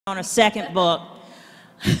on a second book.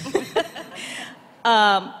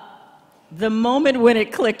 The moment when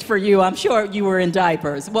it clicked for you, I'm sure you were in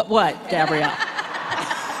diapers. What, Gabrielle?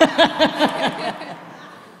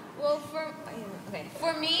 Well,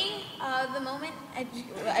 for me, the moment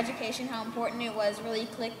education, how important it was, really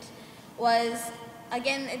clicked was,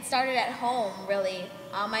 again, it started at home, really.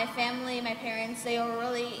 My family, my parents,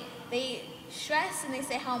 they stress and they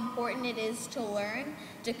say how important it is to learn,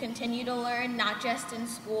 to continue to learn, not just in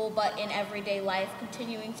school, but in everyday life,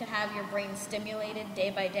 continuing to have your brain stimulated day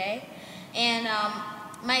by day. And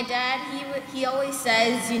my dad, he always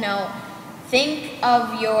says, you know, think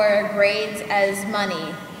of your grades as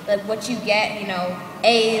money. Like what you get, you know,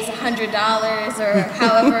 A's, $100 or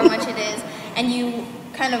however much it is, and you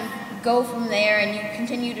kind of go from there and you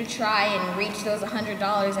continue to try and reach those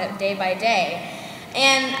 $100 day by day.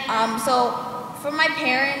 And so for my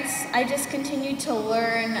parents, I just continued to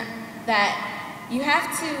learn that you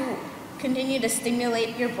have to continue to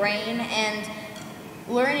stimulate your brain, and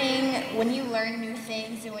learning, when you learn new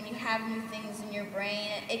things and when you have new things in your brain,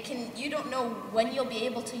 you don't know when you'll be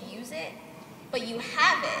able to use it, but you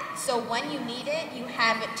have it. So when you need it, you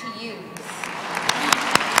have it to use.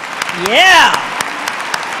 Yeah.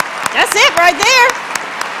 That's it right there.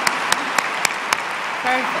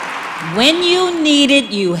 Perfect. When you need it,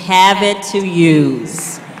 you have it to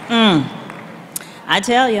use. I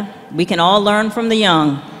tell you, we can all learn from the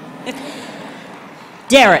young.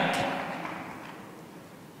 Derek,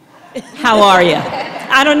 how are you?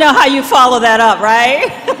 I don't know how you follow that up, right?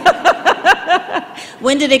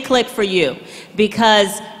 When did it click for you?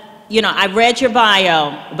 Because, you know, I read your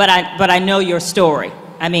bio, but I know your story.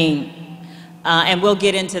 I mean, and we'll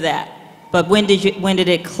get into that. But when did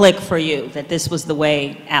it click for you that this was the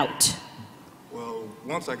way out? Well,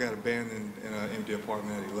 once I got abandoned in an empty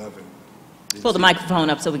apartment at 11. Pull the microphone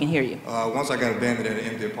up so we can hear you. Once I got abandoned at an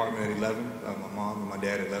empty apartment at 11, my mom and my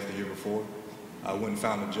dad had left the year before. I went and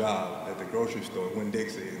found a job at the grocery store,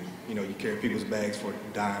 Winn-Dixie, and you know, you carry people's bags for a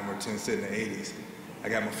dime or 10 cents in the 80s. I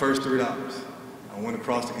got my first $3. I went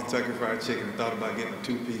across to Kentucky Fried Chicken and thought about getting a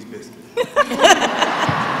 2-piece biscuit.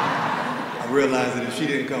 I realized that if she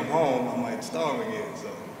didn't come home, I might starve again. So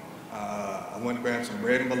I went and grabbed some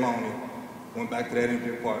bread and bologna, went back to that empty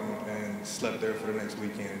apartment and slept there for the next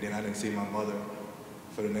weekend. And then I didn't see my mother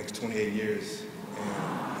for the next 28 years.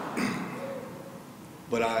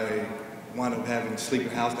 But I wound up sleeping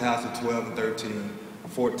house to house at 12 and 13. At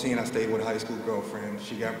 14, I stayed with a high school girlfriend.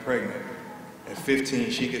 She got pregnant. At 15,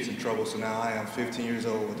 she gets in trouble. So now I am 15 years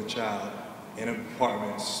old with a child in an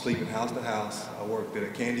apartment, sleeping house to house. I worked at a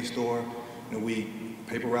candy store in a week,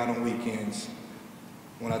 paper route on weekends.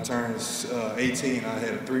 When I turned 18, I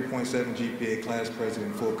had a 3.7 GPA, class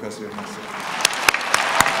president, full custody of myself.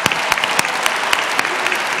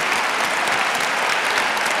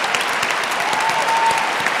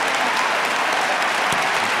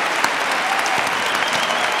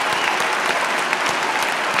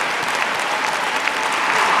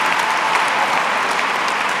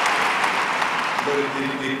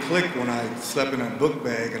 It clicked when I slept in a book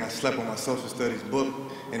bag and I slept on my social studies book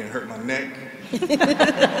and it hurt my neck.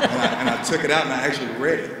 and I took it out and I actually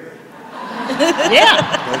read it. Yeah,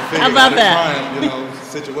 how about that? Trying, you know,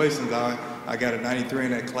 situations. I got a 93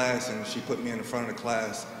 in that class and she put me in the front of the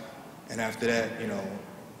class. And after that, you know,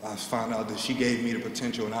 I found out that she gave me the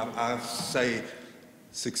potential. And I say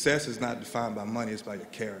success is not defined by money, it's by your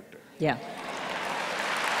character. Yeah.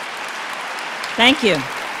 Thank you.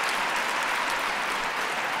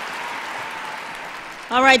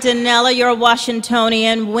 All right, Danella, you're a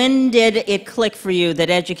Washingtonian. When did it click for you that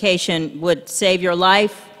education would save your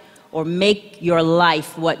life or make your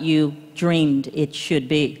life what you dreamed it should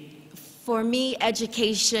be? For me,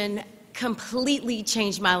 education completely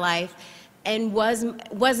changed my life and was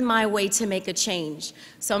my way to make a change.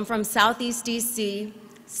 So I'm from Southeast DC,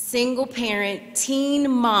 single parent,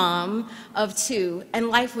 teen mom of 2, and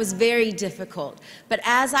life was very difficult. But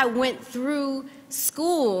as I went through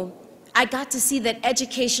school, I got to see that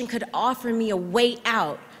education could offer me a way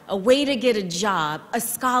out, a way to get a job, a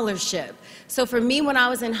scholarship. So for me, when I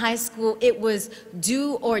was in high school, it was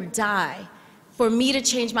do or die for me to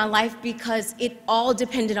change my life because it all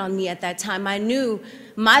depended on me at that time. I knew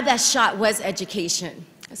my best shot was education.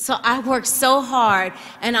 So I worked so hard,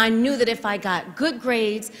 and I knew that if I got good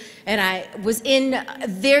grades and I was in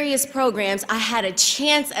various programs, I had a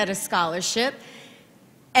chance at a scholarship.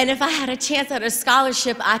 And if I had a chance at a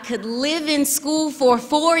scholarship, I could live in school for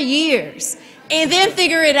 4 years and then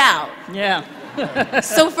figure it out. Yeah.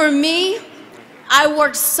 So for me, I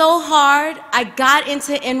worked so hard. I got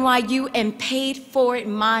into NYU and paid for it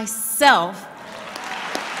myself.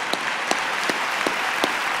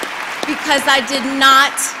 because I did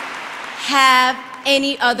not have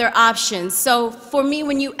any other options. So for me,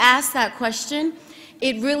 when you ask that question,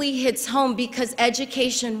 it really hits home because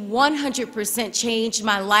education 100% changed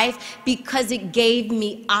my life because it gave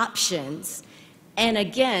me options. And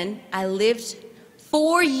again, I lived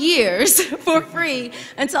 4 years for free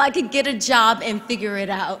until I could get a job and figure it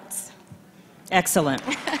out. Excellent.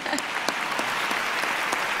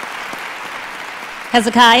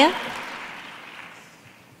 Hezekiah?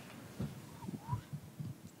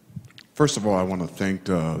 First of all, I want to thank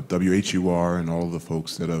WHUR and all the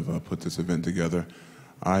folks that have put this event together.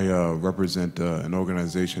 I represent an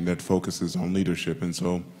organization that focuses on leadership, and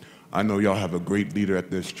so I know y'all have a great leader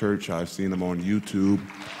at this church. I've seen him on YouTube.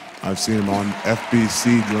 I've seen him on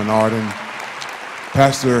FBCG, Glenarden.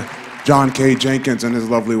 Pastor John K. Jenkins and his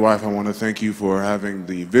lovely wife, I want to thank you for having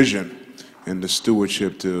the vision and the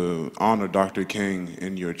stewardship to honor Dr. King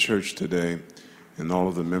in your church today and all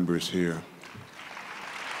of the members here.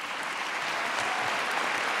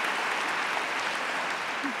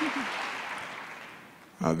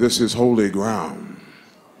 This is holy ground.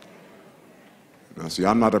 Now, see,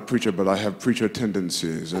 I'm not a preacher, but I have preacher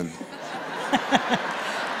tendencies. And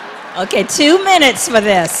Okay, 2 minutes for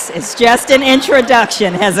this. It's just an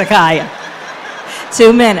introduction, Hezekiah.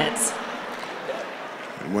 2 minutes.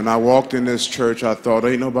 when I walked in this church, I thought,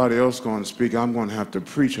 ain't nobody else going to speak. I'm going to have to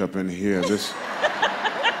preach up in here.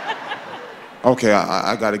 Okay,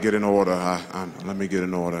 I got to get in order. Let me get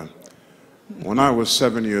in order. When I was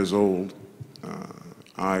 7 years old,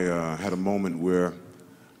 I had a moment where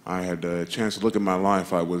I had a chance to look at my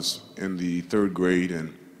life. I was in the 3rd grade,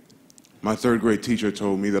 and my 3rd grade teacher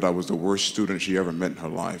told me that I was the worst student she ever met in her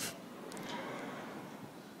life.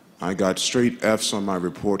 I got straight F's on my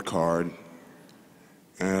report card,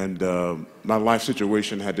 and my life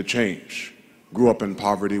situation had to change. Grew up in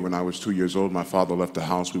poverty when I was 2 years old. My father left the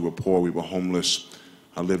house. We were poor. We were homeless.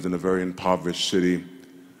 I lived in a very impoverished city.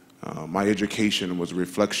 My education was a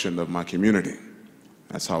reflection of my community.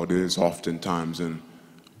 That's how it is oftentimes in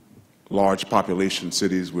large population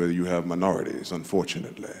cities where you have minorities,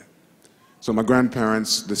 unfortunately. So my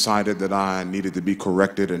grandparents decided that I needed to be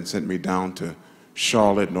corrected and sent me down to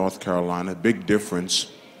Charlotte, North Carolina. Big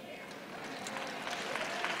difference.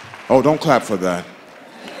 Oh, don't clap for that.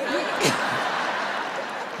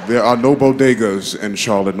 There are no bodegas in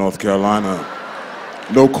Charlotte, North Carolina.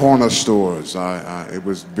 No corner stores. It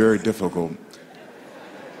was very difficult.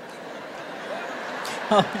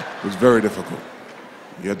 It was very difficult.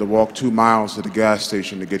 You had to walk 2 miles to the gas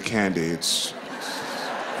station to get candy. It's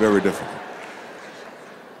very difficult.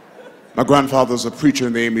 My grandfather's a preacher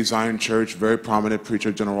in the Amy Zion Church, very prominent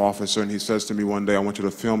preacher, general officer, and he says to me one day, I want you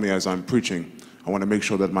to film me as I'm preaching. I want to make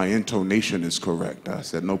sure that my intonation is correct. I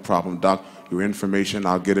said, no problem, Doc. Your information,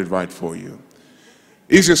 I'll get it right for you.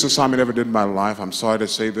 Easiest assignment I ever did in my life. I'm sorry to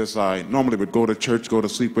say this. I normally would go to church, go to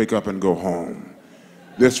sleep, wake up, and go home.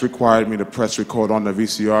 This required me to press record on the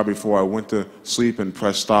VCR before I went to sleep and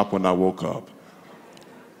press stop when I woke up.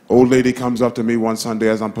 Old lady comes up to me one Sunday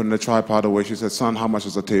as I'm putting the tripod away. She said, son, how much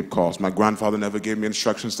does a tape cost? My grandfather never gave me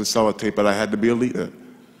instructions to sell a tape, but I had to be a leader.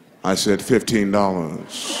 I said,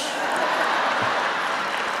 $15.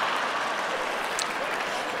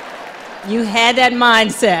 You had that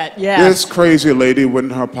mindset, yes. This crazy lady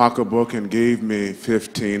went in her pocketbook and gave me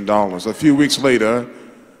 $15. A few weeks later,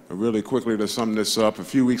 really quickly to sum this up, a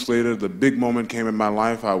few weeks later, the big moment came in my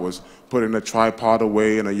life. I was putting the tripod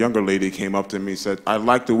away, and a younger lady came up to me and said, I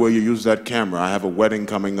like the way you use that camera. I have a wedding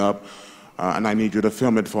coming up, and I need you to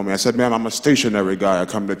film it for me. I said, ma'am, I'm a stationary guy. I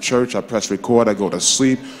come to church, I press record, I go to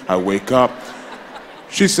sleep, I wake up.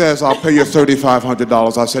 She says, I'll pay you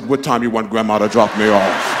 $3,500. I said, what time you want Grandma to drop me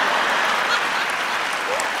off?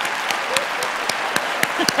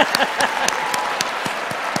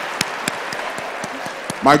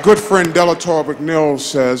 My good friend Delator McNeil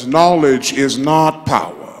says, knowledge is not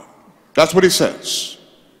power. That's what he says.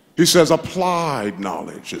 He says applied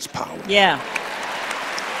knowledge is power. Yeah.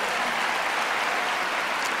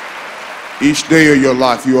 Each day of your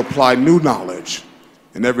life, you apply new knowledge.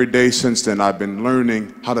 And every day since then, I've been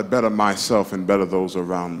learning how to better myself and better those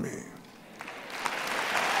around me.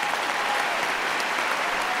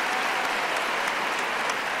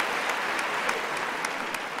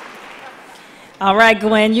 All right,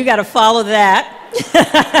 Gwen, you got to follow that.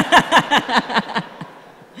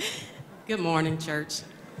 Good morning, church.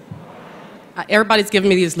 Everybody's giving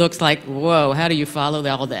me these looks like, whoa, how do you follow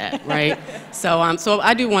all that, right? So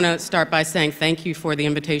I do want to start by saying thank you for the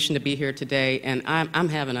invitation to be here today, and I'm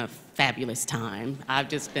having a fabulous time. I've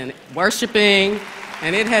just been worshiping,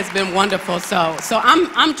 And it has been wonderful. So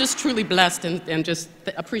I'm just truly blessed and just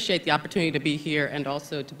appreciate the opportunity to be here and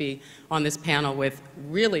also to be on this panel with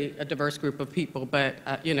really a diverse group of people. But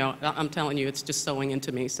you know, I'm telling you, it's just sewing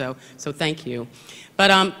into me. So thank you. But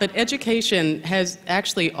education has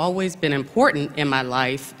actually always been important in my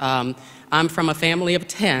life. I'm from a family of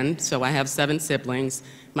 10, so I have 7 siblings.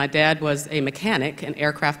 My dad was a mechanic, an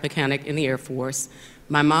aircraft mechanic in the Air Force.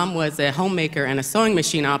 My mom was a homemaker and a sewing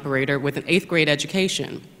machine operator with an 8th grade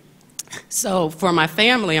education. So for my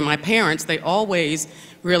family and my parents, they always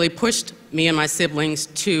really pushed me and my siblings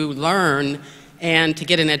to learn and to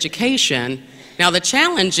get an education. Now the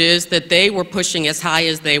challenge is that they were pushing as high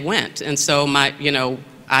as they went. And so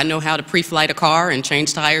I know how to pre-flight a car and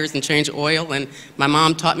change tires and change oil, and my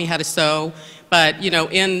mom taught me how to sew. But, you know,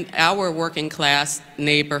 in our working class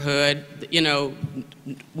neighborhood, you know,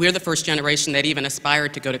 we're the first generation that even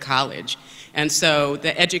aspired to go to college. And so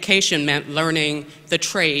the education meant learning the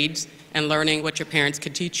trades and learning what your parents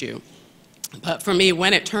could teach you. But for me,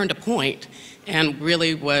 when it turned a point and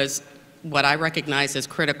really was what I recognize as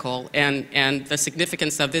critical, and the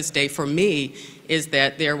significance of this day for me is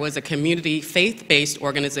that there was a community faith-based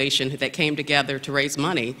organization that came together to raise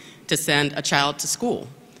money to send a child to school.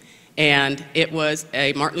 And it was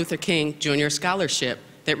a Martin Luther King Jr. scholarship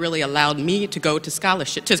that really allowed me to go to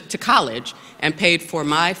college and paid for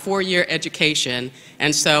my 4-year education.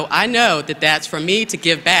 And so I know that that's for me to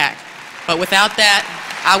give back. But without that,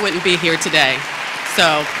 I wouldn't be here today.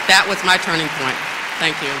 So that was my turning point.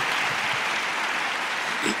 Thank you.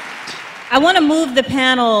 I want to move the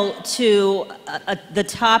panel to the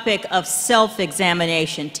topic of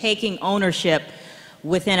self-examination, taking ownership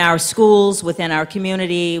within our schools, within our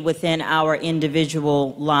community, within our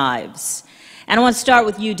individual lives. And I want to start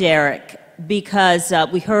with you, Derek, because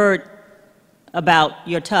we heard about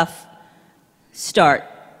your tough start,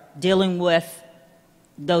 dealing with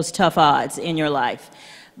those tough odds in your life.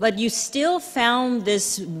 But you still found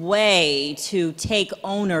this way to take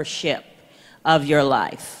ownership of your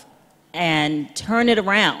life and turn it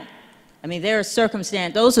around. I mean, those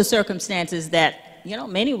are circumstances that, you know,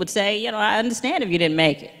 many would say, you know, I understand if you didn't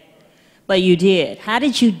make it, but you did. How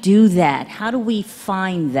did you do that? How do we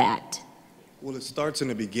find that? Well, it starts in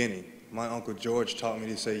the beginning. My Uncle George taught me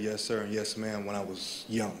to say yes, sir, and yes, ma'am when I was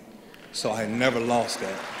young. So I never lost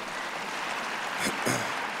that.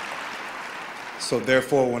 So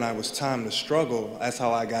therefore, when I was time to struggle, that's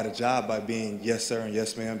how I got a job, by being yes, sir, and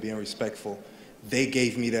yes, ma'am, being respectful. They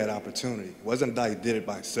gave me that opportunity. It wasn't that I did it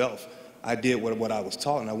myself. I did what I was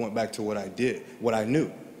taught, and I went back to what I did, what I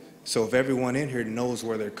knew. So if everyone in here knows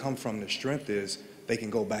where they come from, their strength is, they can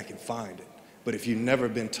go back and find it. But if you've never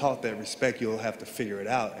been taught that respect, you'll have to figure it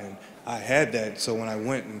out. And I had that, so when I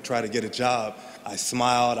went and tried to get a job, I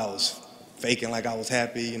smiled, I was faking like I was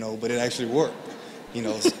happy, you know, but it actually worked. You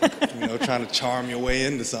know, trying to charm your way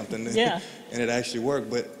into something. Yeah. And it actually worked.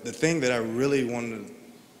 But the thing that I really wanted to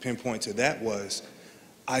pinpoint to that was,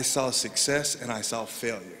 I saw success and I saw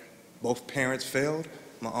failure. Both parents failed.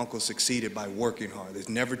 My uncle succeeded by working hard. It's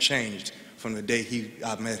never changed from the day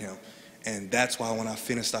I met him. And that's why when I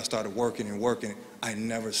finished, I started working and working. I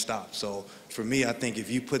never stopped. So for me, I think if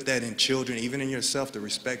you put that in children, even in yourself, the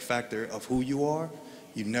respect factor of who you are,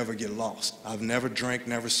 you never get lost. I've never drank,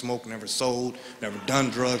 never smoked, never sold, never done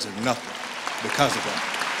drugs or nothing because of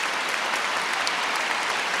that.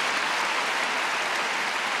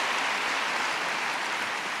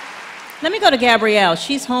 Let me go to Gabrielle.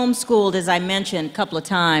 She's homeschooled, as I mentioned a couple of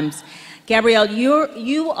times. Gabrielle,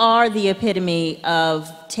 you are the epitome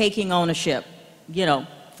of taking ownership, you know,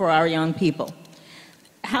 for our young people.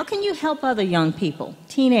 How can you help other young people,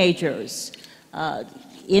 teenagers,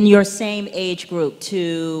 in your same age group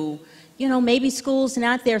to, you know, maybe school's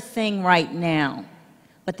not their thing right now,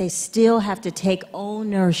 but they still have to take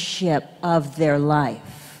ownership of their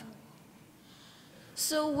life?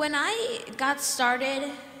 So when I got started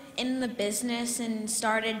in the business and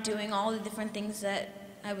started doing all the different things that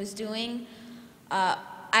I was doing,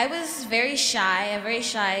 I was a very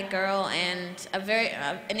shy girl and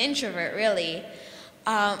an introvert, really.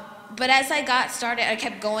 But as I got started, I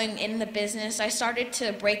kept going in the business. I started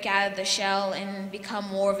to break out of the shell and become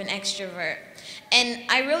more of an extrovert. And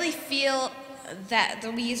I really feel that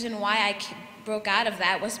the reason why I broke out of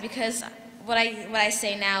that was because what I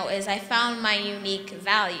say now is I found my unique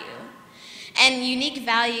value. And unique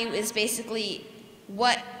value is basically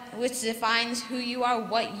which defines who you are,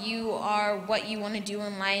 what you want to do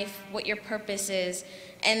in life, what your purpose is.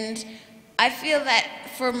 And I feel that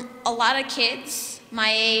for a lot of kids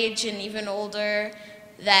my age and even older,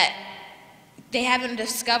 that they haven't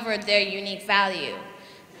discovered their unique value.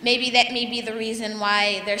 maybe that may be the reason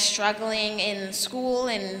why they're struggling in school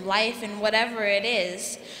and life and whatever it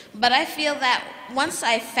is. But I feel that once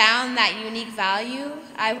I found that unique value,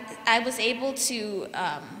 I was able to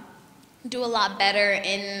do a lot better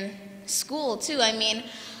in school too. I mean,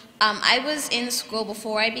 I was in school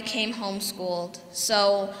before I became homeschooled,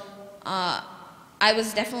 so I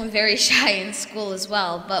was definitely very shy in school as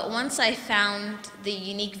well. But once I found the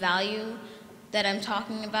unique value that I'm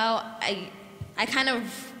talking about, I kind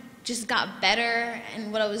of just got better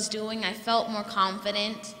in what I was doing. I felt more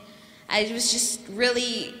confident. I was just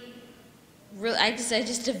really I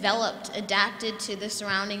just developed, adapted to the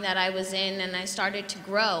surrounding that I was in, and I started to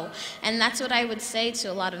grow. And that's what I would say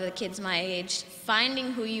to a lot of the kids my age.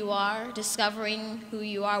 Finding who you are, discovering who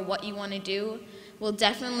you are, what you want to do, will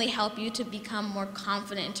definitely help you to become more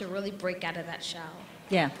confident and to really break out of that shell.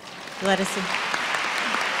 Yeah. Let us see.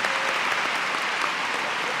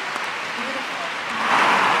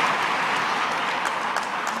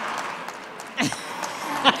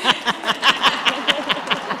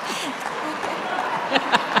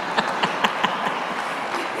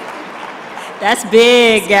 That's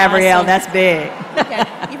big, Gabrielle. Awesome. That's big. Okay.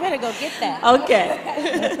 You better go get that.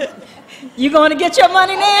 Okay. You going to get your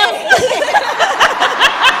money now?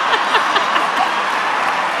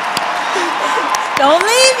 Don't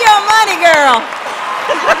leave your money, girl.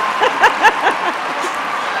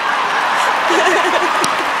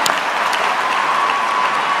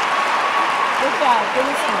 Good job. Give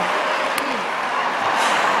me some.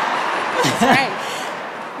 That's right.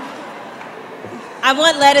 I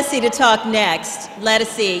want Lettucey to talk next.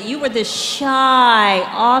 Lettucey, you were the shy,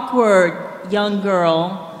 awkward young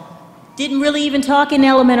girl. Didn't really even talk in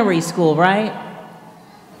elementary school, right?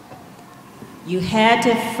 You had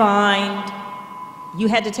to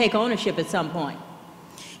take ownership at some point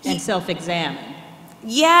and self-examine.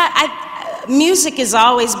 Yeah, music has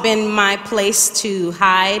always been my place to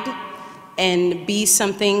hide and be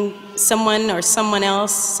someone or someone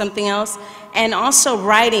else, something else. And also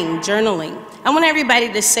writing, journaling. I want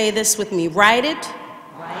everybody to say this with me. Write it,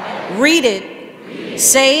 read it,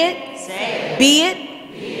 say it, be it,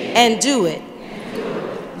 and do it.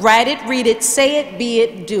 Write it, read it, say it, be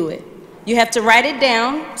it, do it. You have to write it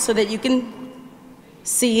down so that you can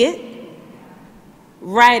see it.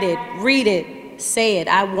 Write it, read it, say it.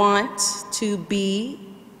 I want to be.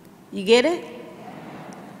 You get it?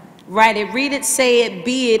 Write it, read it, say it,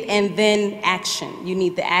 be it, and then action. You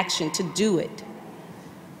need the action to do it.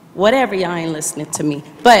 Whatever, y'all ain't listening to me.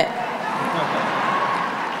 But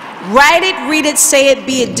write it, read it, say it,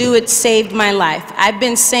 be it, do it, saved my life. I've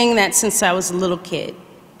been saying that since I was a little kid.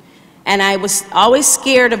 And I was always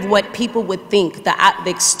scared of what people would think, the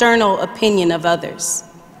external opinion of others.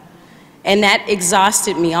 And that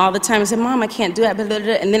exhausted me all the time. I said, Mom, I can't do that.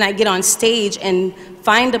 And then I get on stage and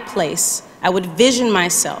find a place. I would vision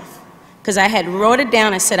myself. Because I had wrote it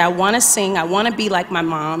down. I said, I want to sing. I want to be like my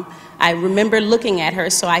mom. I remember looking at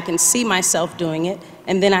her so I can see myself doing it.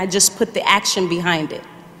 And then I just put the action behind it.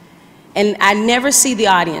 And I never see the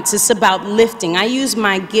audience. It's about lifting. I use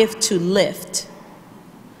my gift to lift,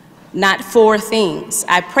 not for things.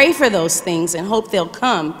 I pray for those things and hope they'll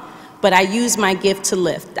come. But I use my gift to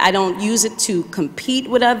lift. I don't use it to compete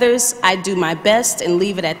with others. I do my best and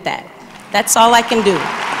leave it at that. That's all I can do.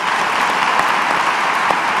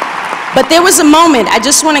 But there was a moment, I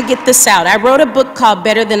just want to get this out. I wrote a book called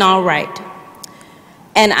Better Than All Right.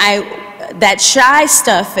 And that shy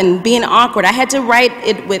stuff and being awkward, I had to write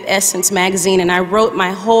it with Essence magazine, and I wrote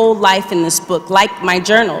my whole life in this book, like my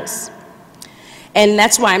journals. And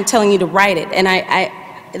that's why I'm telling you to write it. And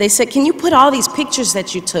they said, can you put all these pictures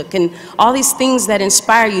that you took and all these things that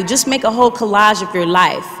inspire you, just make a whole collage of your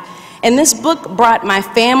life. And this book brought my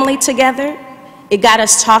family together. It got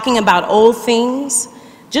us talking about old things.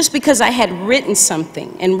 Just because I had written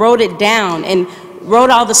something and wrote it down and wrote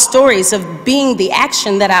all the stories of being the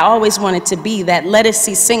action that I always wanted to be, that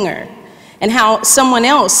Lettucey singer, and how someone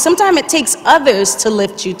else, sometimes it takes others to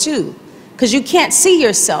lift you too, because you can't see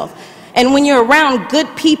yourself. And when you're around good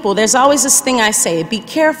people, there's always this thing I say, be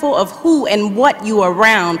careful of who and what you are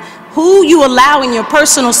around, who you allow in your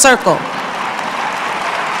personal circle.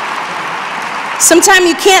 Sometimes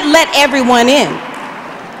you can't let everyone in.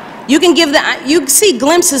 You see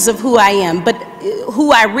glimpses of who I am, but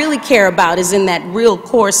who I really care about is in that real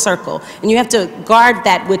core circle. And you have to guard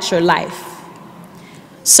that with your life.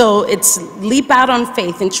 So it's leap out on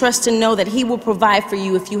faith and trust and know that He will provide for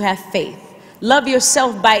you if you have faith. Love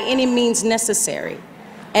yourself by any means necessary.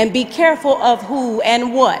 And be careful of who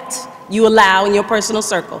and what you allow in your personal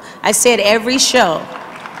circle. I said every show.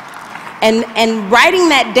 And writing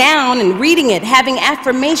that down and reading it, having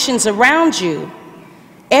affirmations around you,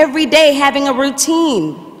 Every day having a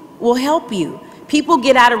routine will help you. People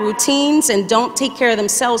get out of routines and don't take care of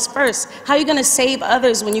themselves first. How are you going to save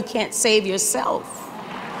others when you can't save yourself?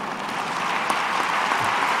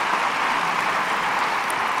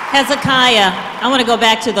 Hezekiah, I want to go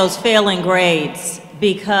back to those failing grades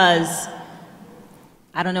because,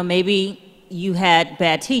 I don't know, maybe you had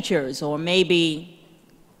bad teachers or maybe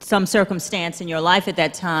some circumstance in your life at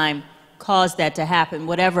that time caused that to happen,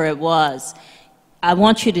 whatever it was. I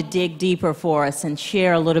want you to dig deeper for us and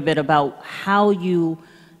share a little bit about how you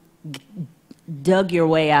dug your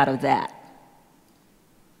way out of that.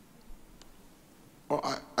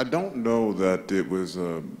 Well, I don't know that it was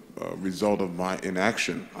a result of my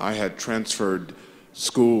inaction. I had transferred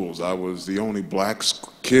schools. I was the only black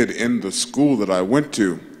kid in the school that I went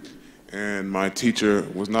to, and my teacher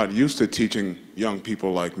was not used to teaching young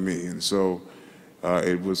people like me, and so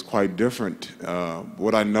it was quite different.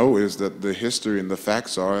 What I know is that the history and the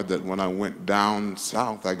facts are that when I went down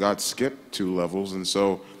south, I got skipped 2 levels, and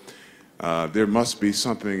so there must be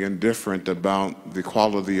something indifferent about the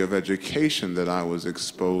quality of education that I was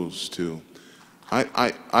exposed to.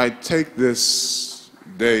 I take this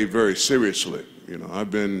day very seriously. You know,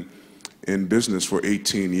 I've been in business for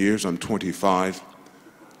 18 years. I'm 25.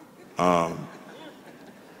 I'm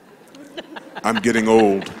getting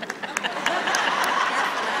old.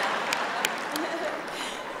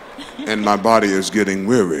 And my body is getting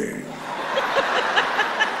weary.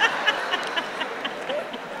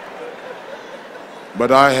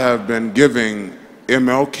 But I have been giving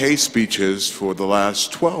MLK speeches for the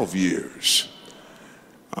last 12 years.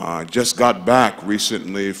 I just got back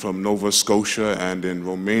recently from Nova Scotia and in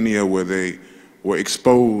Romania, where they were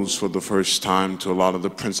exposed for the first time to a lot of the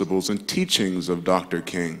principles and teachings of Dr.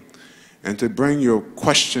 King. And to bring your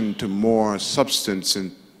question to more substance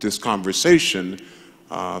in this conversation,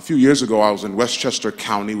 a few years ago, I was in Westchester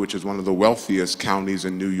County, which is one of the wealthiest counties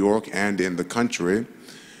in New York and in the country.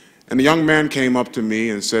 And a young man came up to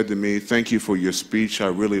me and said to me, "Thank you for your speech. I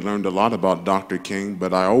really learned a lot about Dr. King,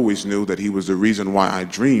 but I always knew that he was the reason why I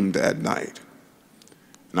dreamed at night."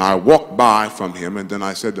 Now, I walked by from him, and then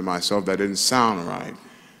I said to myself, that didn't sound right.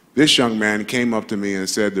 This young man came up to me and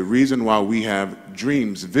said, "The reason why we have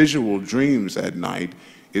dreams, visual dreams at night,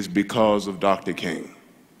 is because of Dr. King."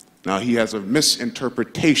 Now, he has a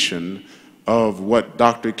misinterpretation of what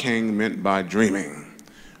Dr. King meant by dreaming,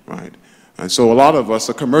 right? And so a lot of us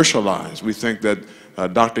are commercialized. We think that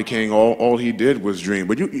Dr. King, all he did was dream.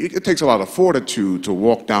 But it takes a lot of fortitude to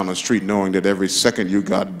walk down the street knowing that every second you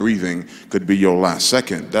got breathing could be your last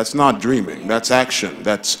second. That's not dreaming. That's action.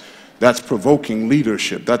 That's provoking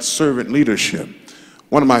leadership. That's servant leadership.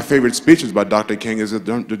 One of my favorite speeches by Dr. King is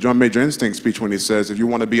the John Major Instinct speech when he says, "If you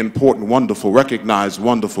want to be important, wonderful, recognize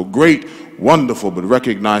wonderful, great, wonderful, but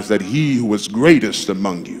recognize that he who is greatest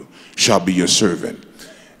among you shall be your servant."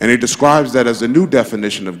 And he describes that as the new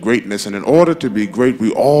definition of greatness, and in order to be great,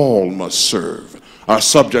 we all must serve. Our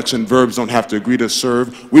subjects and verbs don't have to agree to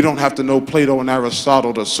serve. We don't have to know Plato and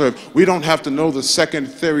Aristotle to serve. We don't have to know the second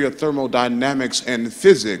theory of thermodynamics and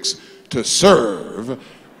physics to serve.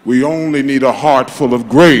 We only need a heart full of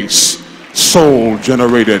grace, soul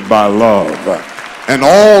generated by love. And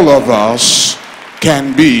all of us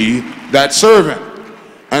can be that servant.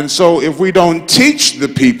 And so if we don't teach the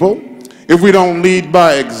people, if we don't lead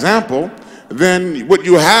by example, then what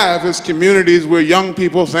you have is communities where young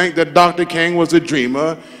people think that Dr. King was a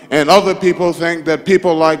dreamer, and other people think that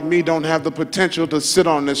people like me don't have the potential to sit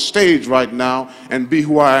on this stage right now and be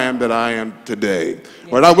who I am that I am today.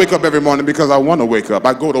 But I wake up every morning because I want to wake up.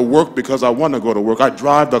 I go to work because I want to go to work. I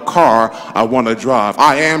drive the car I want to drive.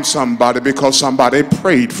 I am somebody because somebody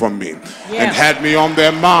prayed for me and had me on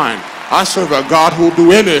their mind. I serve a God who'll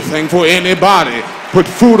do anything for anybody. Put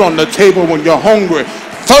food on the table when you're hungry.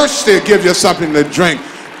 Thirsty, give you something to drink.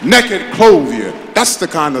 Naked, clothe you. That's the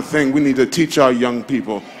kind of thing we need to teach our young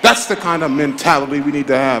people. That's the kind of mentality we need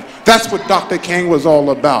to have. That's what Dr. King was all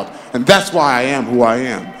about. And that's why I am who I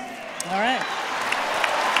am. All right.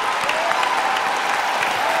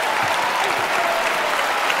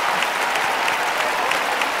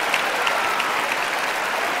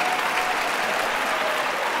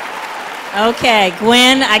 Okay,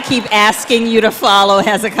 Gwen, I keep asking you to follow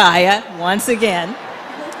Hezekiah once again.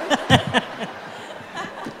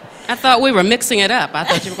 I thought we were mixing it up. I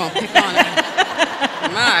thought you were going to pick on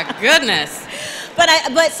it. My goodness. But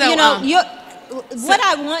So, you know, what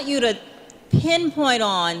I want you to pinpoint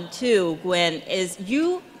on too, Gwen, is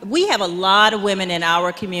we have a lot of women in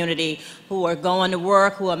our community who are going to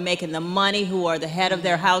work, who are making the money, who are the head of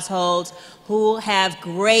their households, who have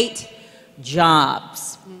great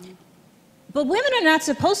jobs. But women are not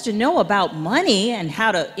supposed to know about money and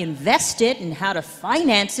how to invest it and how to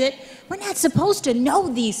finance it. We're not supposed to know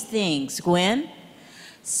these things, Gwen.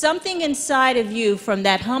 Something inside of you from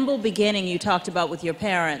that humble beginning you talked about with your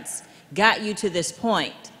parents got you to this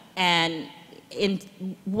point. And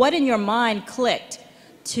what in your mind clicked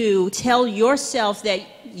to tell yourself that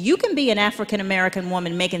you can be an African-American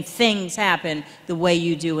woman making things happen the way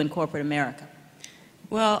you do in corporate America?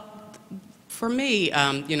 Well, for me,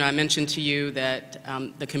 you know, I mentioned to you that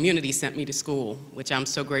the community sent me to school, which I'm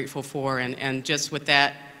so grateful for, and just with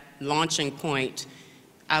that launching point,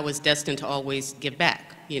 I was destined to always give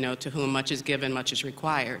back, you know, to whom much is given, much is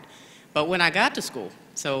required. But when I got to school,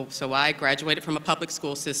 so I graduated from a public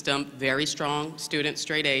school system, very strong student,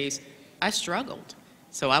 straight A's, I struggled.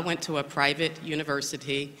 So I went to a private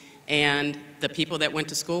university, and the people that went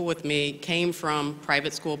to school with me came from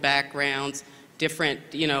private school backgrounds, different,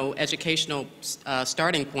 you know, educational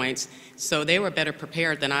starting points, so they were better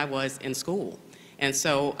prepared than I was in school. And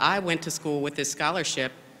so I went to school with this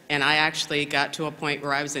scholarship, and I actually got to a point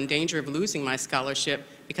where I was in danger of losing my scholarship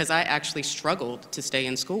because I actually struggled to stay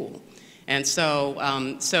in school. And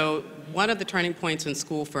so, so one of the turning points in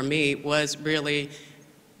school for me was really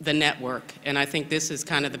the network, and I think this is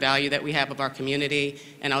kind of the value that we have of our community,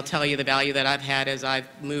 and I'll tell you the value that I've had as I've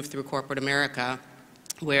moved through corporate America,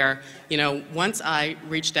 where, you know, once I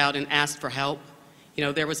reached out and asked for help, you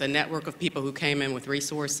know, there was a network of people who came in with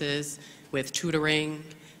resources, with tutoring,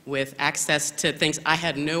 with access to things I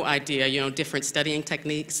had no idea, you know, different studying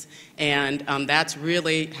techniques, and that's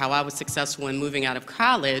really how I was successful in moving out of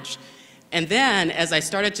college. And then, as I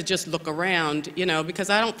started to just look around, you know, because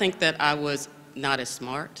I don't think that I was not as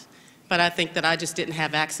smart, but I think that I just didn't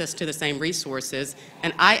have access to the same resources,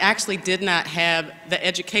 and I actually did not have the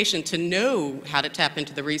education to know how to tap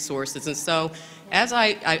into the resources. And so as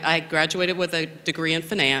I graduated with a degree in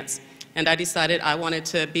finance, and I decided I wanted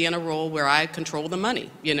to be in a role where I control the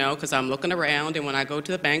money, you know, because I'm looking around, and when I go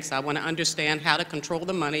to the banks, I want to understand how to control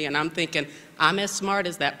the money, and I'm thinking, I'm as smart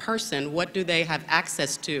as that person. What do they have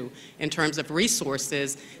access to in terms of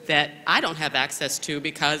resources that I don't have access to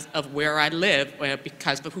because of where I live, or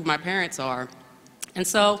because of who my parents are? And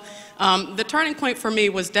so the turning point for me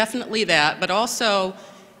was definitely that, but also,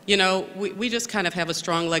 you know, we just kind of have a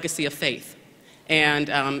strong legacy of faith. And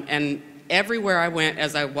everywhere I went,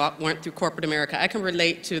 as I went through corporate America, I can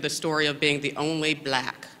relate to the story of being the only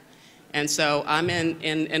black. And so I'm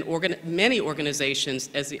in many organizations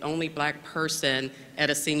as the only black person at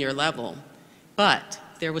a senior level. But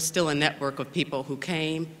there was still a network of people who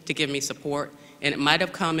came to give me support, and it might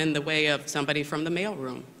have come in the way of somebody from the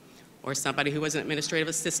mailroom or somebody who was an administrative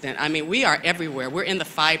assistant. I mean, we are everywhere. We're in the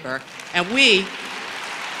fiber, and we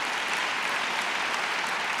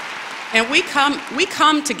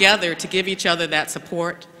come together to give each other that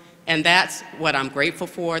support, and that's what I'm grateful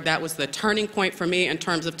for. That was the turning point for me in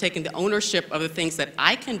terms of taking the ownership of the things that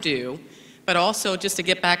I can do, but also just to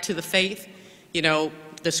get back to the faith. You know,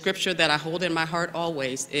 the scripture that I hold in my heart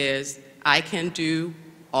always is, I can do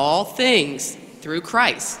all things through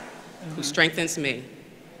Christ who strengthens me.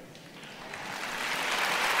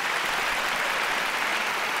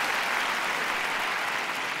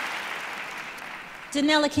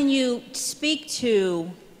 Danella, can you speak to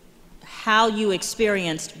how you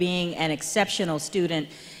experienced being an exceptional student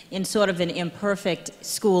in sort of an imperfect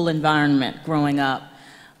school environment growing up?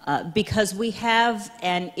 Because we have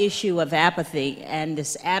an issue of apathy and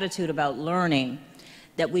this attitude about learning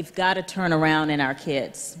that we've got to turn around in our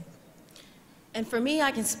kids. And for me,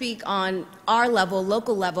 I can speak on our level,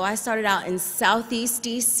 local level. I started out in Southeast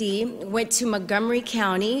DC, went to Montgomery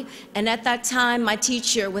County, and at that time, my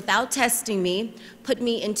teacher, without testing me, put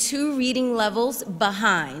me in 2 reading levels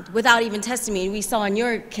behind, without even testing me. We saw in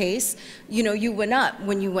your case, you know, you went up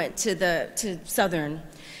when you went to Southern.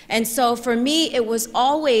 And so for me, it was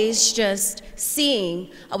always just seeing.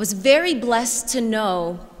 I was very blessed to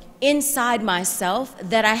know inside myself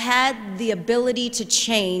that I had the ability to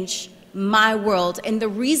change my world. And the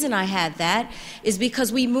reason I had that is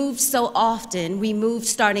because we moved so often. We moved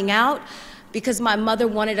starting out because my mother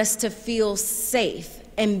wanted us to feel safe.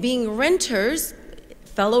 And being renters,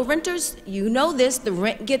 fellow renters, you know this, the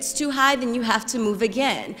rent gets too high, then you have to move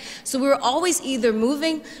again. So we were always either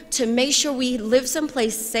moving to make sure we lived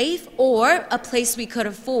someplace safe or a place we could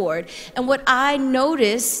afford. And what I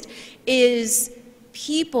noticed is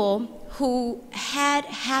people who had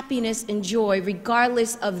happiness and joy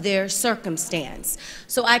regardless of their circumstance.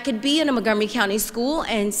 So I could be in a Montgomery County school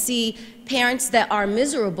and see parents that are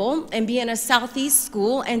miserable, and be in a Southeast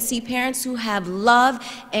school and see parents who have love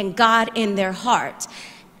and God in their heart.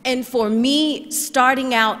 And for me,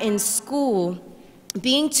 starting out in school,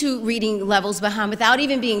 being 2 reading levels behind without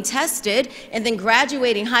even being tested, and then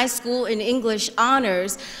graduating high school in English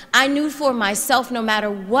honors, I knew for myself, no matter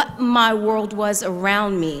what my world was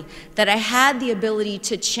around me, that I had the ability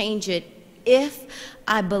to change it if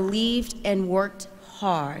I believed and worked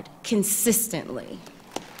hard, consistently.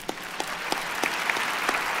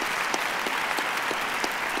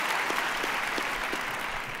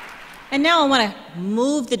 And now I want to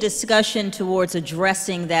move the discussion towards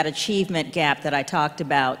addressing that achievement gap that I talked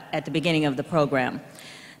about at the beginning of the program.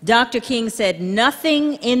 Dr. King said,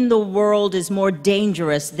 "Nothing in the world is more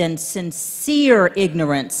dangerous than sincere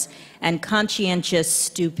ignorance and conscientious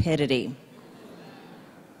stupidity."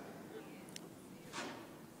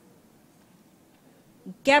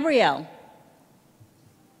 Gabrielle,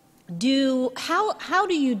 how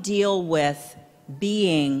do you deal with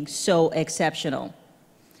being so exceptional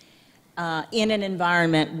in an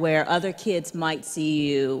environment where other kids might see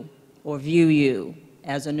you or view you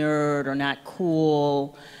as a nerd or not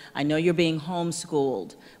cool? I know you're being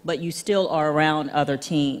homeschooled, but you still are around other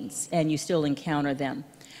teens and you still encounter them.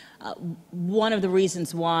 One of the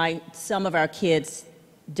reasons why some of our kids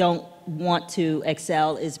don't want to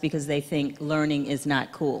excel is because they think learning is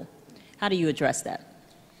not cool. How do you address that?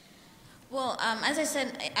 Well, as I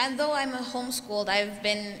said, though I'm homeschooled, I've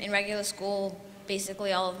been in regular school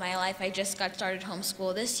basically all of my life. I just got started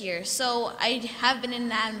homeschool this year. So I have been in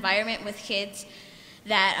that environment with kids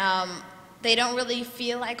that they don't really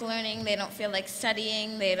feel like learning, they don't feel like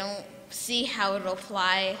studying, they don't see how it'll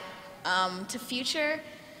apply to future.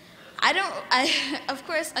 Of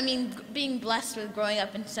course, I mean, being blessed with growing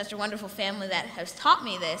up in such a wonderful family that has taught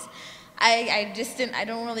me this, I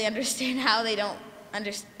don't really understand how they don't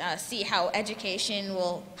see how education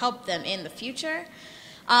will help them in the future.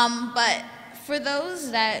 But for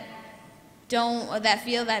those that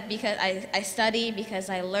feel that because I study, because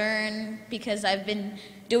I learn, because I've been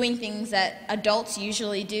doing things that adults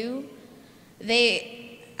usually do,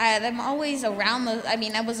 I'm always around those. I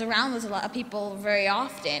mean, I was around those a lot of people very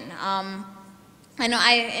often. I know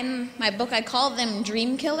in my book I call them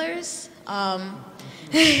dream killers.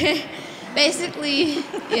 Basically,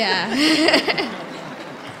 yeah.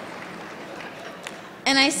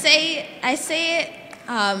 And I say it.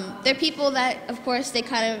 They're people that, of course, they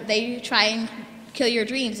try and kill your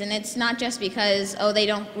dreams, and it's not just because they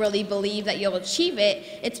don't really believe that you'll achieve it.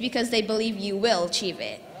 It's because they believe you will achieve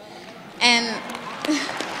it, and.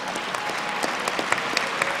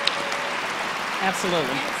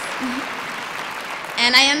 Absolutely.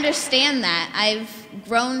 And I understand that. I've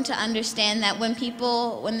grown to understand that when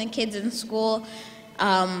the kids in school,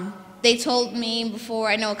 they told me before,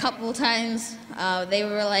 I know a couple of times, they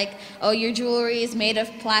were like, "Oh, your jewelry is made of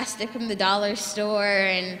plastic from the dollar store,"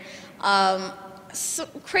 and so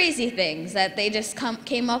crazy things that they just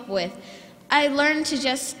came up with. I learned to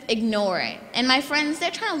just ignore it. And my friends, they're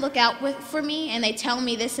trying to look out for me, and they tell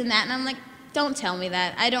me this and that, and I'm like, don't tell me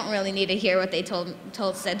that. I don't really need to hear what they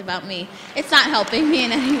said about me. It's not helping me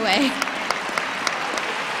in any way.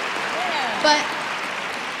 Yeah.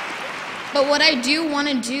 But what I do want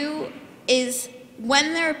to do is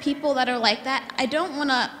when there are people that are like that, I don't want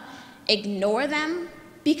to ignore them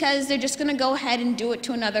because they're just going to go ahead and do it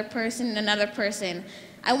to another person.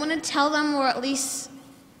 I want to tell them, or at least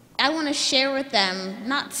I want to share with them,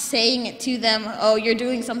 not saying it to them, "Oh, you're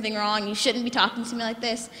doing something wrong, you shouldn't be talking to me like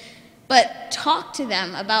this," but talk to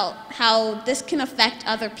them about how this can affect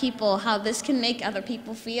other people, how this can make other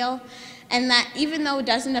people feel, and that even though it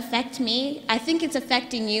doesn't affect me, I think it's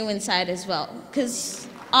affecting you inside as well, because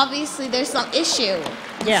obviously there's some issue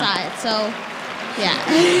inside, so yeah.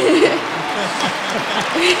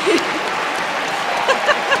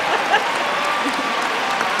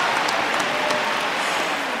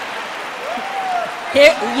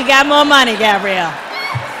 Here, you got more money, Gabrielle.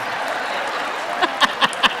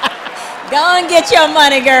 Go and get your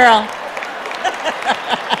money, girl.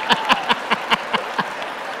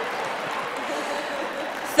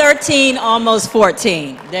 $13, almost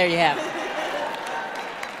 $14. There you have it.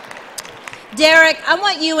 Derek, I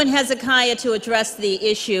want you and Hezekiah to address the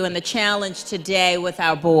issue and the challenge today with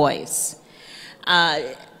our boys.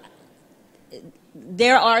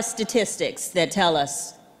 There are statistics that tell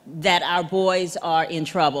us that our boys are in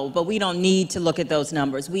trouble, but we don't need to look at those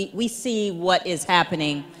numbers. We see what is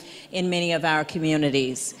happening in many of our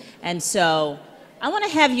communities. And so I want to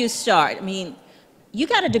have you start. I mean, you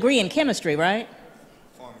got a degree in chemistry, right?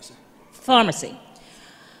 Pharmacy.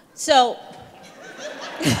 So,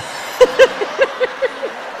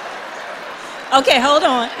 okay, hold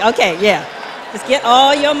on. Okay, yeah. Just get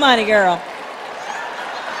all your money, girl.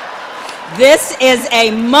 This is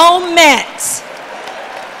a moment.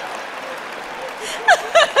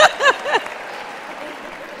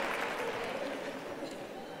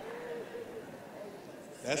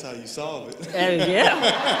 That's how you solve it.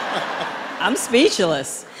 Yeah. I'm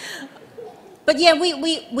speechless. But yeah,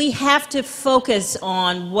 we have to focus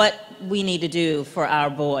on what we need to do for our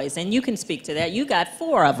boys. And you can speak to that. You got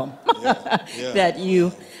 4 of them Yeah. that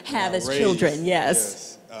you have as Raised, children,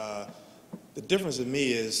 yes. The difference in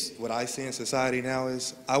me is what I see in society now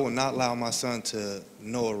is I will not allow my son to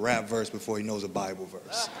know a rap verse before he knows a Bible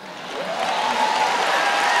verse.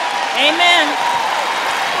 Amen.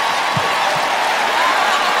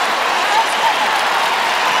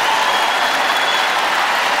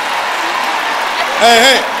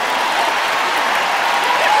 Hey.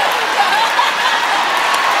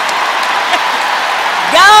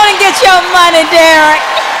 Go on and get your money, Derek.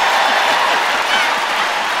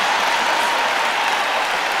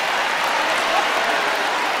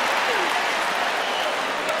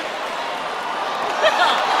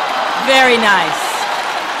 Very nice.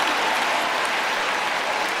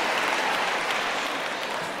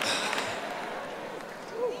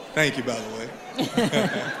 Thank you, by the way.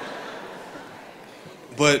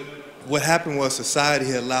 But what happened was society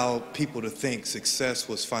had allowed people to think success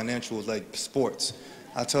was financial, like sports.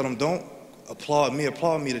 I told them, don't applaud me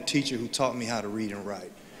the teacher who taught me how to read and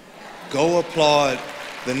write. Go applaud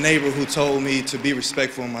the neighbor who told me to be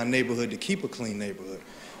respectful in my neighborhood, to keep a clean neighborhood.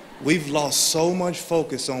 We've lost so much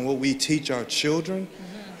focus on what we teach our children,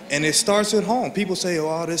 and it starts at home. People say, oh,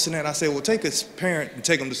 all this and that. I say, well, take a parent and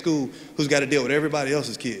take them to school who's got to deal with everybody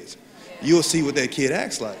else's kids. You'll see what that kid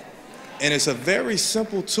acts like. And it's a very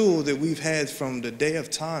simple tool that we've had from the day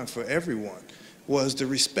of time for everyone, was the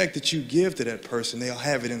respect that you give to that person, they'll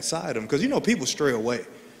have it inside them. Because you know people stray away,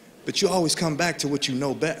 but you always come back to what you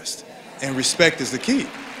know best, and respect is the key.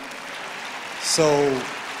 So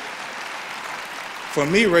for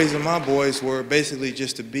me, raising my boys were basically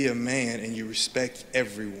just to be a man and you respect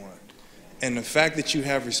everyone. And the fact that you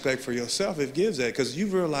have respect for yourself, it gives that, because you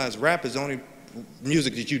realize rap is the only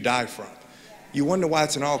music that you die from. You wonder why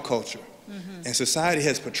it's in our culture. And society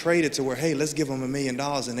has portrayed it to where, hey, let's give them $1 million,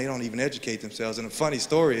 and they don't even educate themselves. And the funny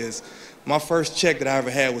story is, my first check that I ever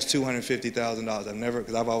had was $250,000.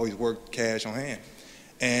 Because I've always worked cash on hand.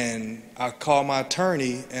 And I called my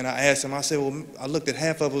attorney, and I asked him, I said, well, I looked at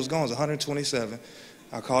half of it was gone, it was 127.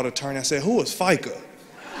 I called the attorney, I said, who is FICA?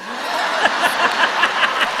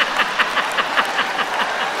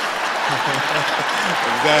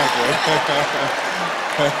 Exactly.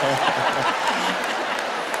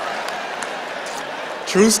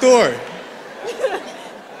 True story.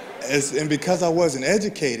 And because I wasn't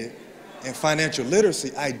educated in financial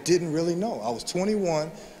literacy, I didn't really know. I was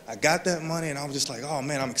 21, I got that money, and I was just like, oh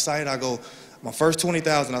man, I'm excited. I go, my first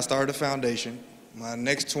 $20,000, I started a foundation. My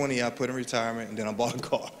next 20, I put in retirement, and then I bought a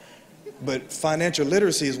car. But financial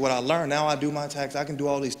literacy is what I learned. Now I do my tax, I can do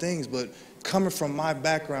all these things, but coming from my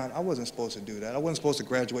background, I wasn't supposed to do that. I wasn't supposed to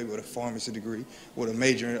graduate with a pharmacy degree, with a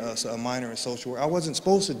minor in social work. I wasn't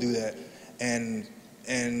supposed to do that. And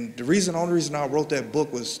the only reason I wrote that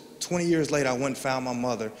book was 20 years later, I went and found my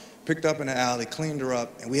mother, picked her up in the alley, cleaned her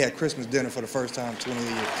up, and we had Christmas dinner for the first time in 20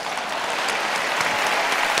 years.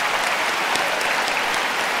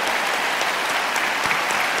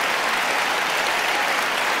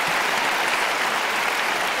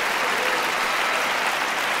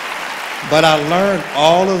 But I learned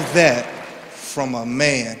all of that from a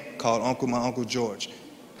man called my Uncle George.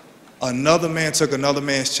 Another man took another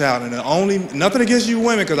man's child, and nothing against you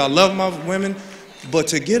women, because I love my women, but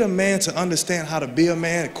to get a man to understand how to be a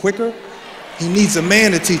man quicker, he needs a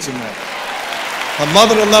man to teach him that. A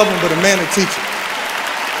mother to love him, but a man to teach him.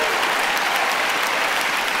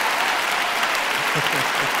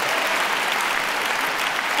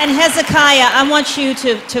 And Hezekiah, I want you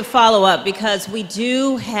to follow up, because we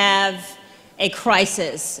do have a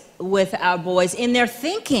crisis with our boys in their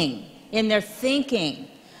thinking, and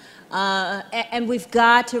we've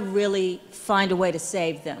got to really find a way to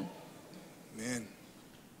save them. Man.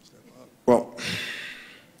 Well,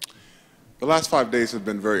 the last 5 days have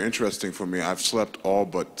been very interesting for me. I've slept all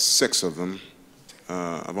but 6 of them.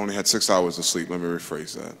 I've only had 6 hours of sleep, let me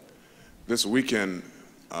rephrase that. This weekend,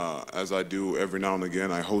 as I do every now and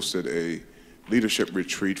again, I hosted a leadership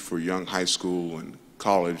retreat for young high school and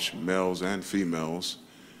college males and females.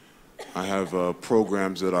 I have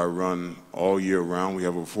programs that I run all year round. We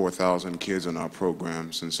have over 4,000 kids in our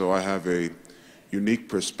programs, and so I have a unique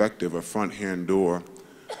perspective, a front-hand door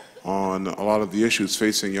on a lot of the issues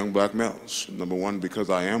facing young black males. Number one, because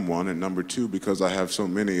I am one, and number two, because I have so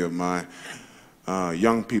many of my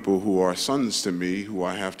young people who are sons to me who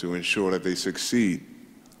I have to ensure that they succeed.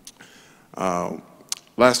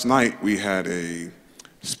 Last night we had a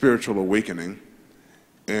spiritual awakening,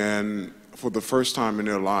 and for the first time in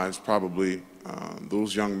their lives, probably,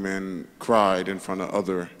 those young men cried in front of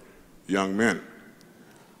other young men.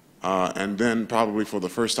 And then probably for the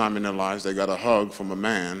first time in their lives, they got a hug from a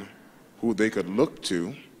man who they could look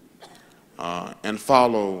to and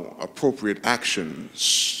follow appropriate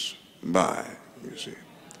actions by, you see.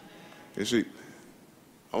 You see,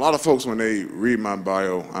 a lot of folks, when they read my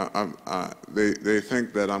bio, they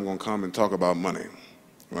think that I'm going to come and talk about money,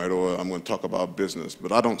 right, or I'm going to talk about business,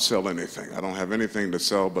 but I don't sell anything. I don't have anything to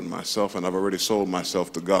sell but myself, and I've already sold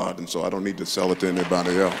myself to God, and so I don't need to sell it to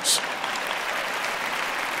anybody else.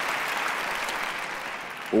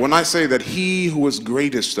 But when I say that he who is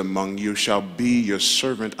greatest among you shall be your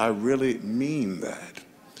servant, I really mean that.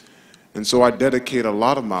 And so I dedicate a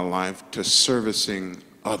lot of my life to servicing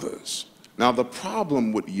others. Now, the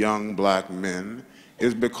problem with young black men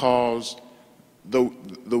is because the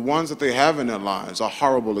ones that they have in their lives are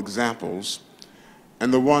horrible examples,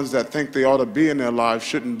 and the ones that think they ought to be in their lives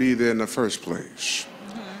shouldn't be there in the first place.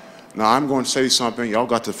 Now, I'm going to say something. Y'all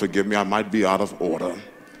got to forgive me. I might be out of order.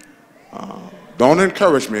 Don't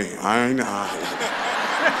encourage me.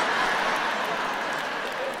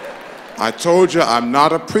 I told you I'm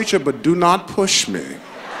not a preacher, but do not push me.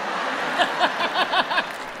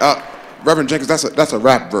 Reverend Jenkins, that's a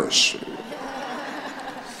rap verse.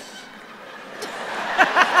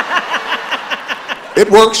 It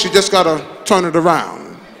works, you just got to turn it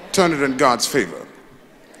around, turn it in God's favor.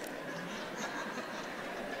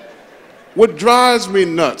 What drives me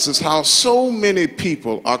nuts is how so many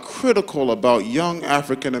people are critical about young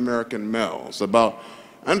African American males,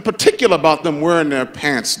 in particular about them wearing their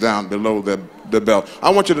pants down below the belt.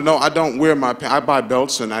 I want you to know I don't wear my pants. I buy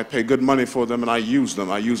belts and I pay good money for them and I use them.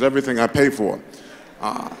 I use everything I pay for.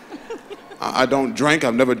 I don't drink.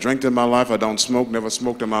 I've never drank in my life. I don't smoke. Never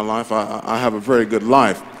smoked in my life. I have a very good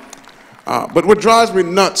life. But what drives me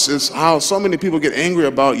nuts is how so many people get angry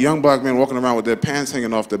about young black men walking around with their pants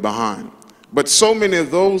hanging off their behind. But so many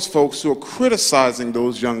of those folks who are criticizing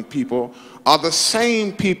those young people are the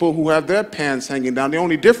same people who have their pants hanging down. The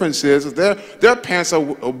only difference is their pants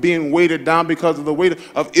are being weighted down because of the weight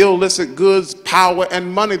of illicit goods, power,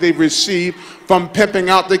 and money they've received from pimping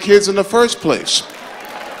out the kids in the first place.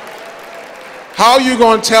 How are you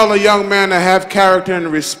going to tell a young man to have character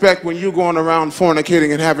and respect when you're going around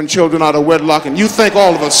fornicating and having children out of wedlock, and you think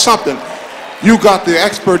all of a sudden you got the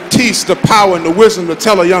expertise, the power, and the wisdom to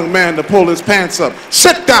tell a young man to pull his pants up?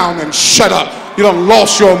 Sit down and shut up. You done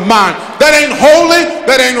lost your mind. That ain't holy,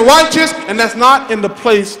 that ain't righteous, and that's not in the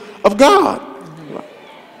place of God.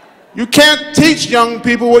 You can't teach young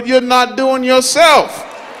people what you're not doing yourself.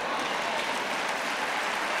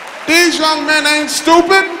 These young men ain't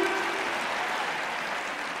stupid.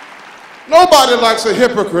 Nobody likes a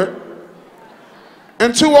hypocrite.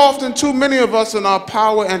 And too often, too many of us in our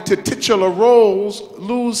power and titular roles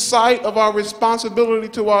lose sight of our responsibility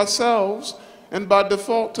to ourselves and by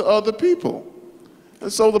default to other people.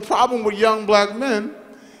 And so the problem with young black men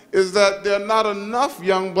is that there are not enough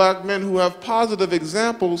young black men who have positive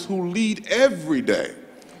examples who lead every day,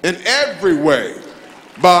 in every way,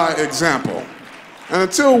 by example. And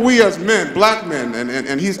until we as men, black men,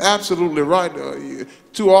 and he's absolutely right,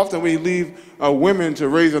 too often we leave women to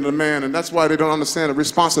raising a man, and that's why they don't understand the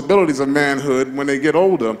responsibilities of manhood when they get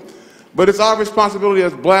older. But it's our responsibility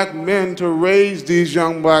as black men to raise these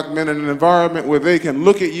young black men in an environment where they can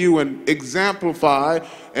look at you and exemplify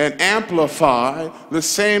and amplify the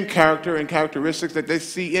same character and characteristics that they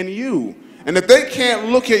see in you. And if they can't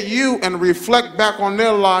look at you and reflect back on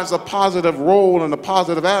their lives a positive role and a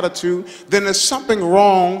positive attitude, then there's something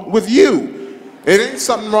wrong with you. It ain't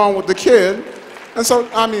something wrong with the kid. And so,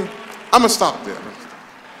 I mean, I'm going to stop there.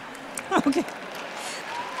 Okay.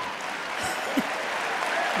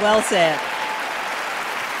 Well said.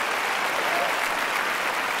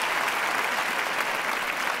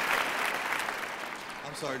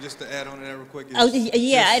 I'm sorry, just to add on to that real quick. Oh,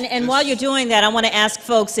 yeah, and while you're doing that, I want to ask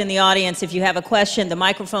folks in the audience, if you have a question, the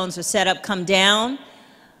microphones are set up, come down.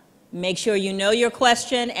 Make sure you know your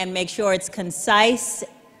question and make sure it's concise.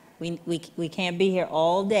 We can't be here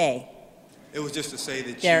all day. It was just to say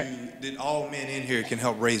that all men in here can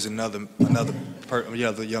help raise another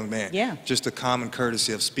young man. Yeah. Just the common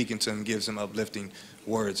courtesy of speaking to him gives him uplifting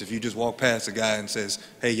words. If you just walk past a guy and says,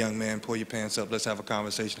 "Hey, young man, pull your pants up. Let's have a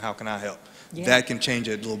conversation. How can I help?" Yeah. That can change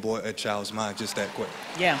a child's mind just that quick.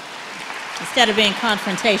 Yeah. Instead of being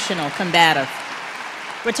confrontational, combative.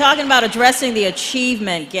 We're talking about addressing the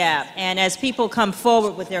achievement gap, and as people come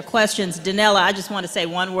forward with their questions, Danella, I just want to say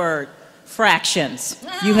one word. Fractions.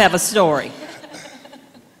 You have a story.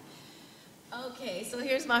 Okay, so here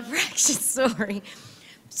my fraction story.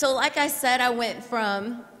 So like I said, I went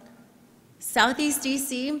from Southeast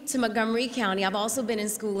DC to Montgomery County. I've also been in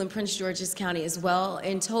school in Prince George's County as well.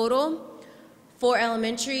 In total, 4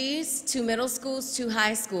 elementaries, 2 middle schools, 2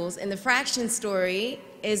 high schools. And the fraction story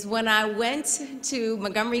is when I went to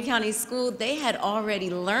Montgomery County School, they had already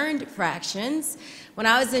learned fractions. When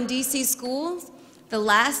I was in DC schools, the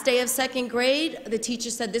last day of 2nd grade, the teacher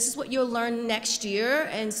said, this is what you'll learn next year,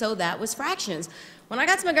 and so that was fractions. When I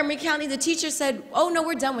got to Montgomery County, the teacher said, oh, no,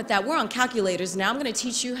 we're done with that. We're on calculators now. I'm going to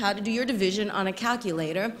teach you how to do your division on a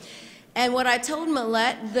calculator. And what I told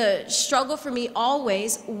Millette, the struggle for me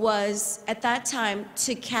always was, at that time,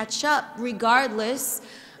 to catch up regardless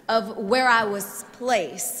of where I was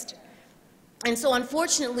placed. And so,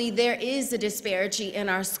 unfortunately, there is a disparity in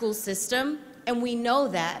our school system, and we know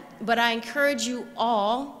that. But I encourage you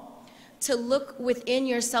all to look within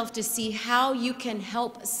yourself to see how you can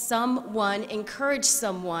help someone, encourage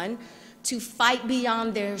someone to fight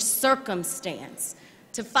beyond their circumstance,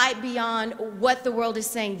 to fight beyond what the world is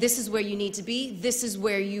saying, this is where you need to be, this is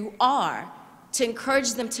where you are, to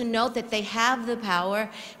encourage them to know that they have the power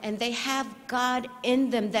and they have God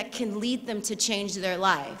in them that can lead them to change their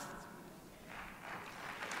life.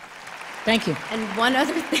 Thank you. And one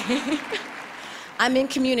other thing, I'm in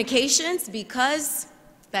communications because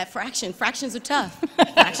that fractions are tough.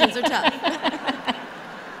 Fractions are tough.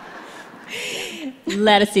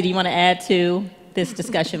 Lattice, do you want to add to this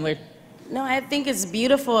discussion? No, I think it's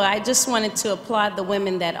beautiful. I just wanted to applaud the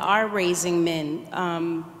women that are raising men.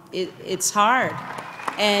 It's hard.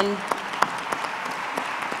 And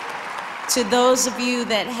to those of you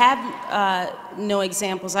that have no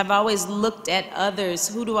examples, I've always looked at others.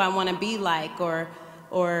 Who do I want to be like? Or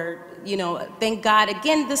you know, thank God.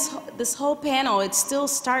 Again, this whole panel, it still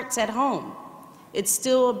starts at home. It's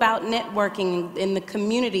still about networking in the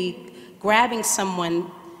community, grabbing someone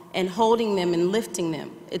and holding them and lifting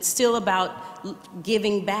them. It's still about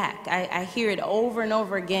giving back. I hear it over and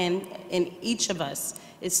over again in each of us.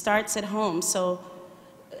 It starts at home. So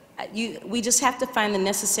we just have to find the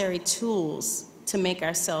necessary tools to make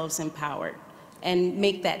ourselves empowered and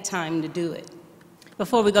make that time to do it.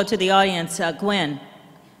 Before we go to the audience, Gwen,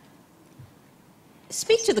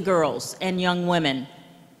 speak to the girls and young women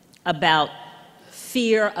about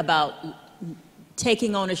fear, about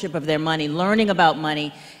taking ownership of their money, learning about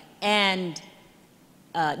money, and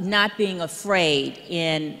not being afraid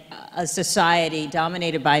in a society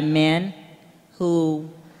dominated by men who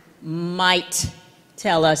might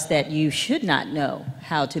tell us that you should not know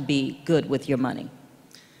how to be good with your money.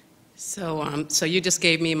 So you just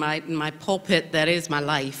gave me my pulpit that is my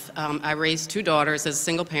life. I raised 2 daughters as a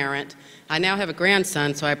single parent. I now have a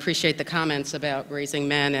grandson, so I appreciate the comments about raising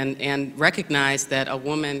men and recognize that a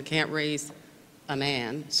woman can't raise a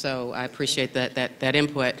man, so I appreciate that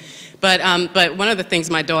input. But one of the things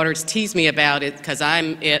my daughters tease me about it, because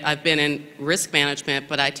I've been in risk management,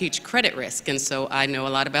 but I teach credit risk, and so I know a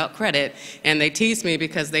lot about credit. And they tease me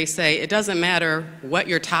because they say it doesn't matter what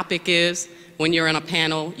your topic is. When you're in a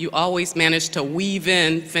panel, you always manage to weave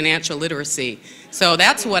in financial literacy. So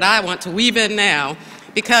that's what I want to weave in now,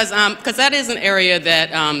 because that is an area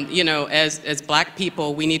that you know, as Black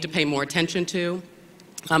people, we need to pay more attention to.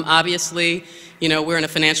 Obviously, you know, we're in a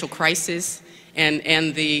financial crisis,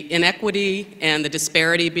 and the inequity and the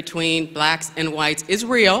disparity between Blacks and whites is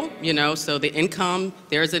real, you know, so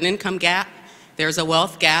there's an income gap, there's a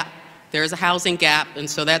wealth gap, there's a housing gap, and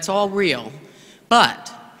so that's all real.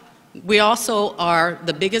 But we also are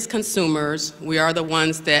the biggest consumers. We are the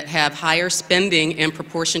ones that have higher spending in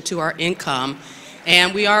proportion to our income,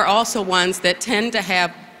 and we are also ones that tend to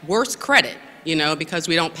have worse credit, you know, because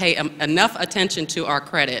we don't pay enough attention to our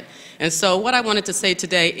credit. And so what I wanted to say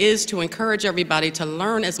today is to encourage everybody to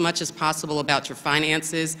learn as much as possible about your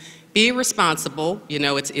finances. Be responsible, you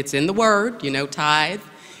know, it's in the word, you know, tithe,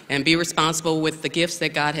 and be responsible with the gifts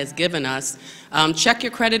that God has given us. Check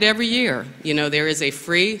your credit every year. You know, there is a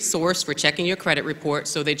free source for checking your credit report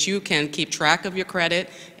so that you can keep track of your credit,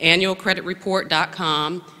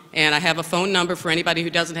 annualcreditreport.com. And I have a phone number for anybody who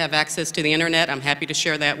doesn't have access to the internet. I'm happy to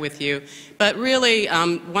share that with you. But really,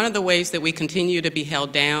 one of the ways that we continue to be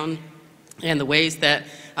held down and the ways that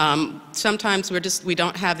sometimes we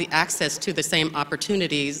don't have the access to the same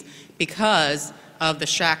opportunities because of the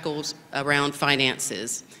shackles around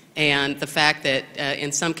finances and the fact that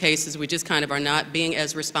in some cases we just kind of are not being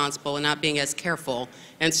as responsible and not being as careful.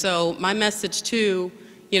 And so my message to,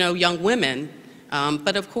 you know, young women,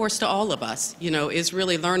 but of course to all of us, you know, is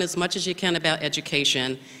really learn as much as you can about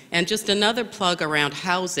education. And just another plug around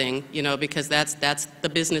housing, you know, because that's the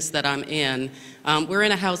business that I'm in. We're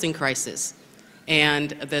in a housing crisis.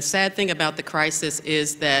 And the sad thing about the crisis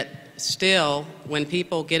is that still, when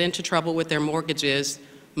people get into trouble with their mortgages,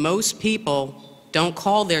 most people don't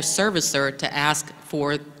call their servicer to ask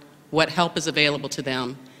for what help is available to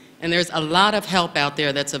them. And there's a lot of help out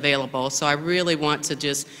there that's available. So I really want to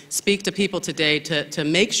just speak to people today to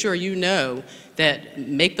make sure you know that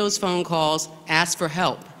make those phone calls, ask for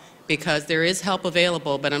help, because there is help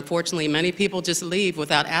available, but unfortunately many people just leave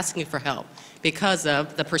without asking for help because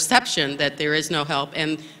of the perception that there is no help,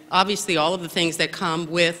 and obviously all of the things that come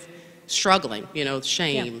with struggling, you know,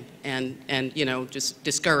 shame and you know, just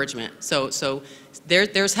discouragement. So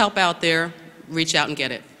there's help out there. Reach out and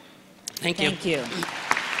get it. Thank you. Thank you.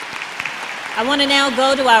 I want to now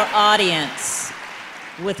go to our audience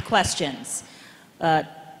with questions.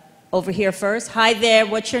 Over here first. Hi there,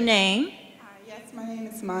 what's your name? Yes, my name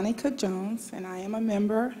is Monica Jones, and I am a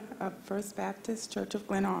member of First Baptist Church of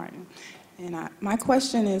Glenarden. And my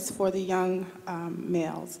question is for the young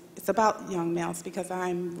males. It's about young males because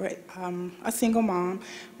I'm a single mom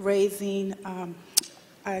raising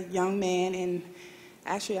a young man, and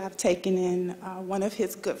actually I've taken in one of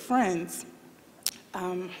his good friends,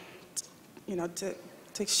 you know, to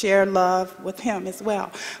share love with him as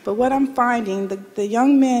well. But what I'm finding, the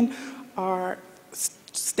young men are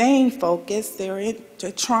staying focused. They're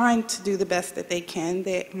trying to do the best that they can.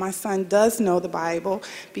 My son does know the Bible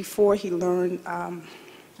before he learned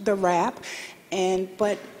the rap,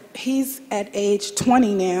 but he's at age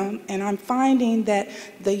 20 now, and I'm finding that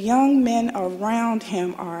the young men around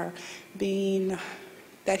him are being,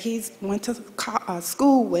 that he's went to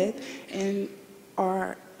school with, and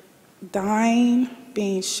are dying,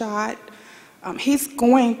 being shot. He's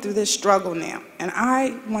going through this struggle now, and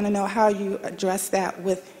I want to know how you address that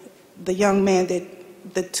with the young man,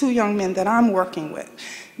 the two young men that I'm working with.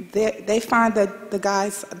 They find that the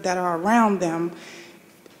guys that are around them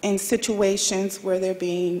in situations where they're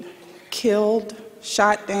being killed,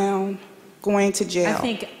 shot down, going to jail.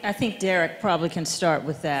 I think Derek probably can start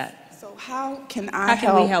with that. So how can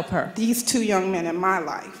we help her? These two young men in my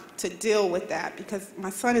life to deal with that? Because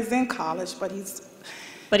my son is in college, but he's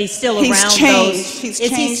still around those. Is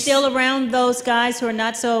he still around those guys who are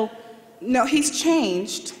not so? No, he's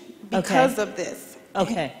changed because of this.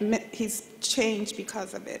 Okay. He's changed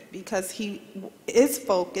because of it, because he is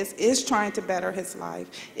focused, is trying to better his life,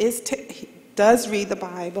 he does read the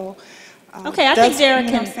Bible. Okay, I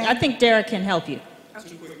think Derek can help you.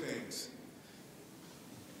 Two quick things.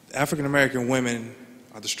 African American women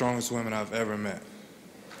are the strongest women I've ever met.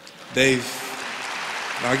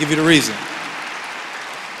 I'll give you the reason.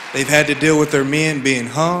 They've had to deal with their men being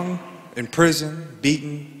hung, in prison,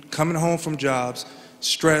 beaten, coming home from jobs,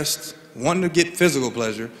 stressed, wanting to get physical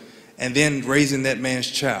pleasure, and then raising that man's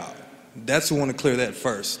child. That's who want to clear that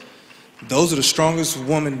first. Those are the strongest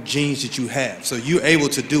woman genes that you have. So you're able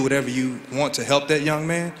to do whatever you want to help that young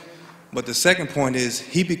man. But the second point is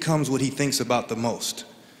he becomes what he thinks about the most.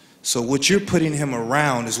 So what you're putting him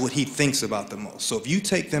around is what he thinks about the most. So if you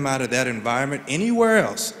take them out of that environment anywhere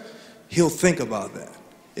else, he'll think about that.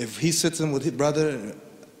 If he sits in with his brother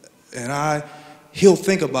and I, he'll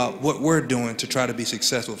think about what we're doing to try to be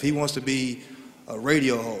successful. If he wants to be a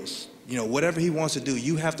radio host, you know, whatever he wants to do,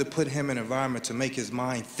 you have to put him in an environment to make his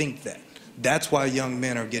mind think that. That's why young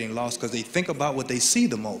men are getting lost, because they think about what they see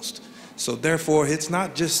the most. So therefore, it's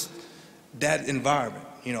not just that environment.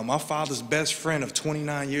 You know, my father's best friend of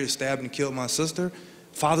 29 years stabbed and killed my sister,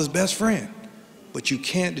 father's best friend. But you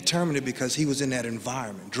can't determine it because he was in that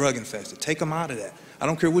environment, drug infested. Take him out of that. I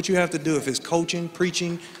don't care what you have to do. If it's coaching,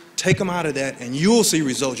 preaching, take him out of that and you'll see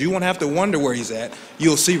results. You won't have to wonder where he's at.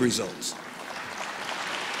 You'll see results.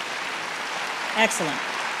 Excellent.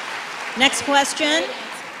 Next question.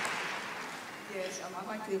 Yes, I'd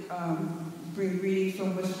like to bring greetings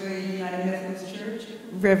from Australian United Methodist Church,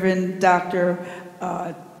 Reverend Dr.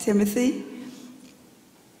 Timothy.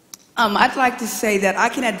 I'd like to say that I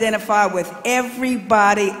can identify with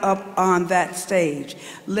everybody up on that stage.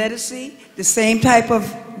 Literacy, the same type of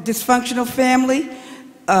dysfunctional family.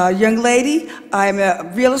 Young lady, I'm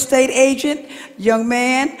a real estate agent. Young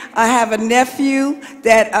man, I have a nephew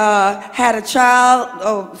that had a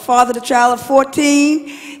child, fathered a child of 14.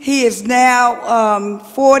 He is now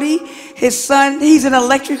 40. His son, he's an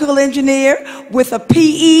electrical engineer with a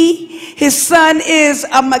PE. His son is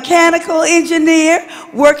a mechanical engineer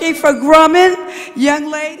working for Grumman.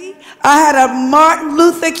 Young lady, I had a Martin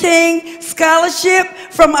Luther King scholarship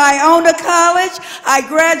from Iona College. I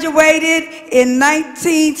graduated in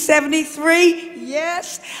 1973.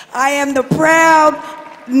 Yes, I am the proud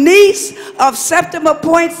niece of Septima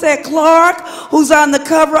Poinsett Clark, who's on the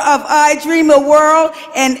cover of I Dream a World,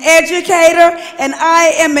 an educator, and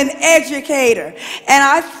I am an educator. And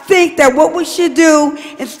I think that what we should do,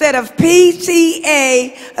 instead of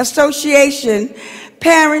PTA Association,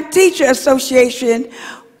 Parent Teacher Association,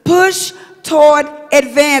 push toward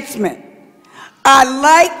advancement. I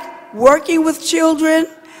like working with children,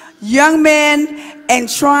 young men, and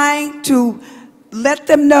trying to let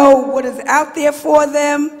them know what is out there for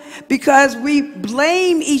them, because we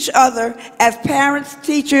blame each other as parents,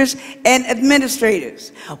 teachers, and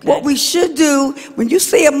administrators. Okay. What we should do, when you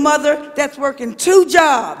see a mother that's working 2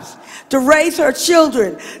 jobs to raise her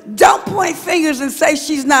children, don't point fingers and say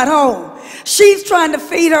she's not home. She's trying to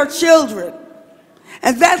feed her children.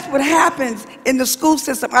 And that's what happens in the school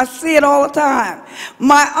system. I see it all the time.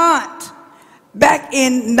 My aunt, back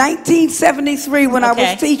in 1973 when I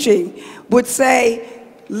was teaching, would say,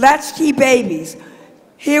 latchkey babies.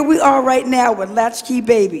 Here we are right now with latchkey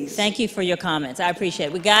babies. Thank you for your comments. I appreciate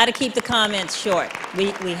it. We got to keep the comments short. We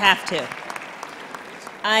have to.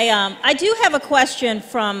 I do have a question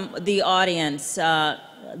from the audience.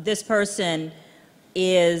 This person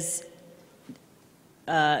is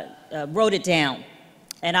wrote it down,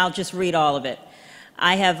 and I'll just read all of it.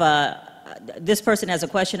 I have this person has a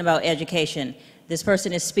question about education. This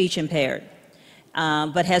person is speech impaired,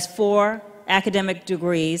 but has 4 academic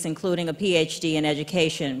degrees, including a PhD in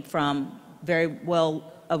education from a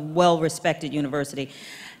well-respected university.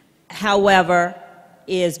 However,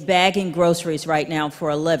 is bagging groceries right now for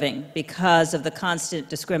a living because of the constant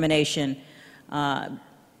discrimination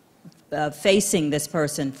facing this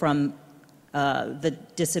person from the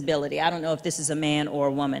disability. I don't know if this is a man or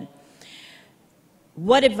a woman.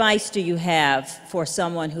 What advice do you have for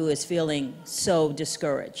someone who is feeling so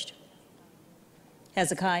discouraged?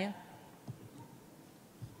 Hezekiah?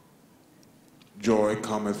 Joy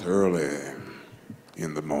cometh early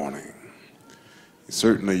in the morning.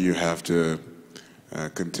 Certainly you have to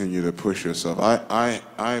continue to push yourself.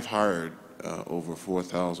 I've hired over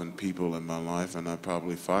 4,000 people in my life, and I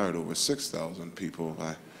probably fired over 6,000 people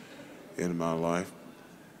in my life.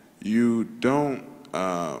 You don't,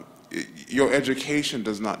 your education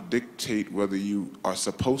does not dictate whether you are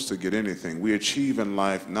supposed to get anything. We achieve in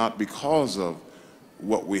life not because of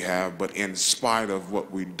what we have, but in spite of what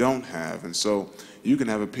we don't have. And so you can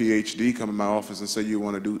have a PhD, come in my office and say you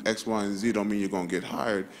want to do X, Y, and Z, don't mean you're going to get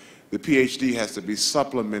hired. The PhD has to be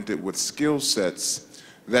supplemented with skill sets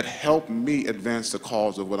that help me advance the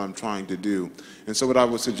cause of what I'm trying to do. And so what I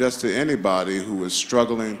would suggest to anybody who is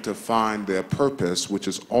struggling to find their purpose, which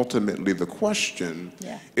is ultimately the question,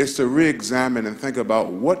 is to re-examine and think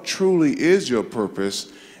about what truly is your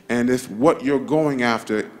purpose, and if what you're going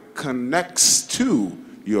after connects to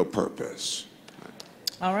your purpose.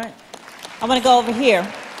 All right. I want to go over here.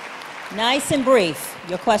 Nice and brief.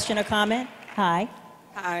 Your question or comment? Hi.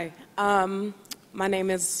 Hi. My name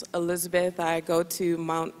is Elizabeth. I go to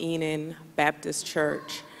Mount Enon Baptist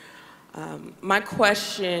Church. My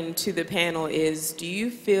question to the panel is, do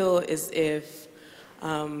you feel as if,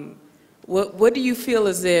 what do you feel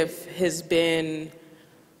as if has been,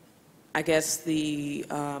 I guess, the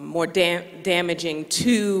more damaging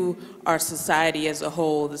to our society as a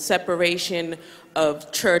whole, the separation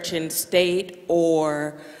of church and state,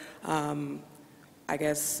 or I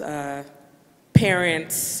guess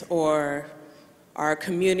parents or our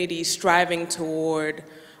community striving toward,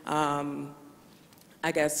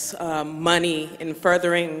 I guess, money and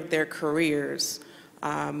furthering their careers?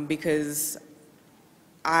 Because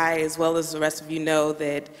I, as well as the rest of you, know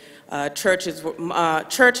that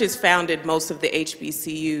churches founded most of the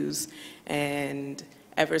HBCUs, and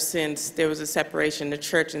ever since there was a separation of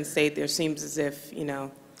church and state, there seems as if, you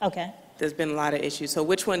know, there's been a lot of issues. So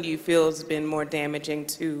which one do you feel has been more damaging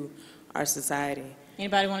to our society?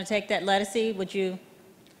 Anybody want to take that? Lettucey, would you?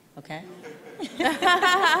 Okay.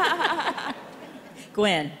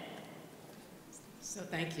 Gwen. So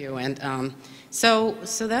thank you. And so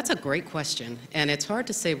that's a great question. And it's hard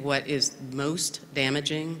to say what is most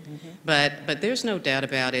damaging, but there's no doubt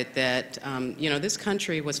about it that, you know, this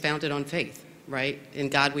country was founded on faith, right? In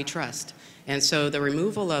God we trust. And so the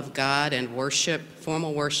removal of God and worship,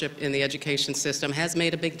 formal worship in the education system has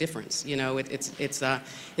made a big difference. You know,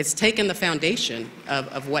 it's taken the foundation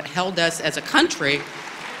of what held us as a country,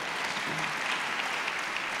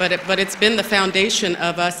 but it's been the foundation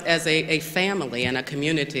of us as a family and a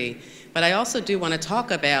community. But I also do want to talk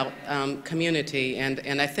about community,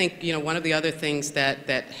 and I think, you know, one of the other things that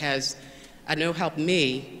has, I know, helped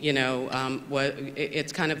me, you know,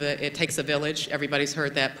 it's kind of it takes a village. Everybody's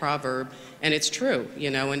heard that proverb, and it's true, you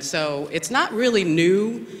know. And so it's not really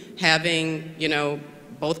new having, you know,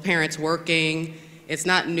 both parents working. It's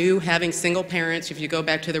not new having single parents if you go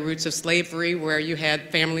back to the roots of slavery where you had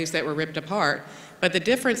families that were ripped apart. But the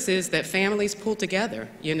difference is that families pulled together.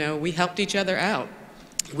 You know, we helped each other out.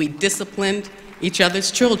 We disciplined each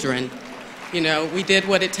other's children. You know, we did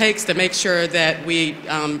what it takes to make sure that we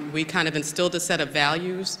kind of instilled a set of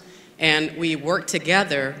values, and we worked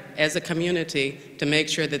together as a community to make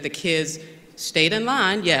sure that the kids stayed in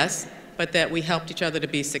line, yes, but that we helped each other to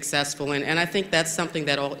be successful. And I think that's something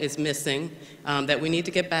that is missing, that we need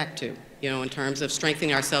to get back to, you know, in terms of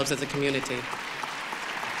strengthening ourselves as a community.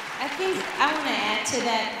 I think I want to add to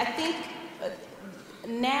that. I think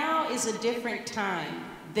now is a different time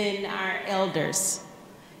than our elders.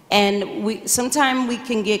 And sometimes we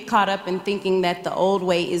can get caught up in thinking that the old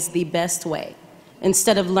way is the best way,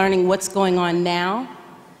 instead of learning what's going on now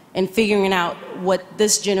and figuring out what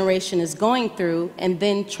this generation is going through, and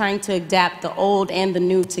then trying to adapt the old and the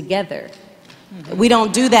new together. We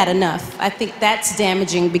don't do that enough. I think that's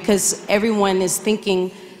damaging because everyone is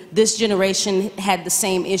thinking this generation had the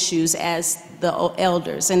same issues as the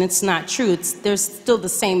elders, and it's not true. There's still the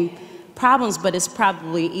same problems, but it's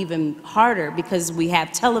probably even harder because we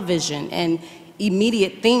have television and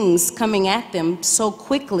immediate things coming at them so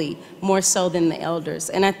quickly, more so than the elders.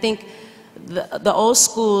 And I think the old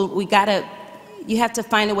school, you have to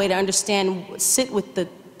find a way to understand, sit with the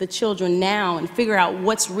children now and figure out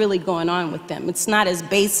what's really going on with them. It's not as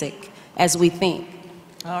basic as we think.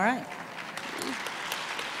 All right.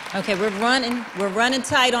 Okay, we're running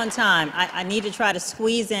tight on time. I need to try to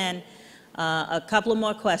squeeze in a couple of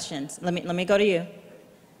more questions. Let me go to you.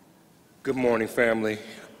 Good morning, family.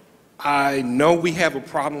 I know we have a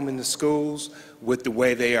problem in the schools with the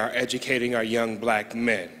way they are educating our young black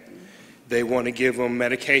men. They want to give them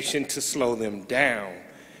medication to slow them down.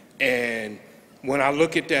 And when I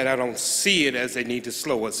look at that, I don't see it as they need to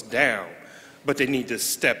slow us down, but they need to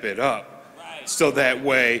step it up. So that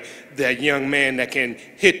way, that young man that can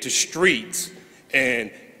hit the streets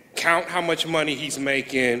and count how much money he's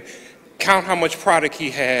making, count how much product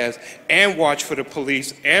he has, and watch for the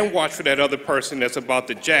police, and watch for that other person that's about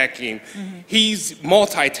to jack him. He's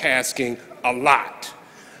multitasking a lot.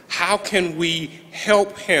 How can we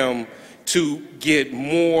help him to get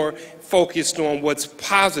more focused on what's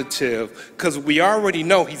positive? Because we already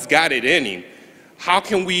know he's got it in him. How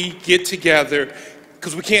can we get together?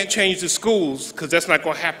 Because we can't change the schools, because that's not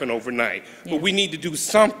going to happen overnight. Yeah. But we need to do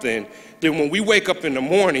something that when we wake up in the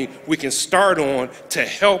morning, we can start on to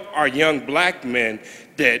help our young black men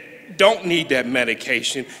that don't need that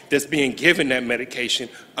medication, that's being given that medication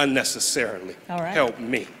unnecessarily. All right. Help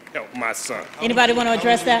me, help my son. Anybody want to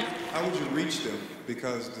address that? How would you reach them?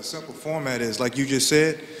 Because the simple format is, like you just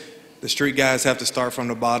said, the street guys have to start from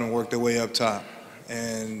the bottom and work their way up top.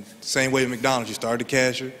 And same way at McDonald's, you start the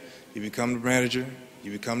cashier, you become the manager,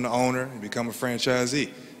 you become the owner, you become a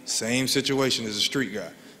franchisee. Same situation as a street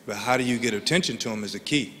guy. But how do you get attention to them is the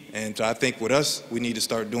key. And so I think with us, we need to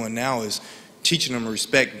start doing now is teaching them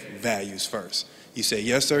respect values first. You say,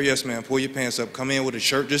 yes, sir, yes, ma'am, pull your pants up, come in with a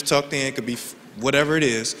shirt just tucked in, it could be whatever it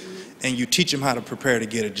is, and you teach them how to prepare to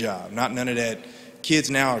get a job. Not none of that.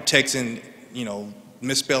 Kids now are texting, you know,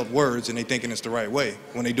 misspelled words and they thinking it's the right way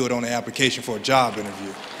when they do it on the application for a job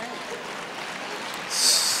interview.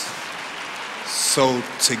 So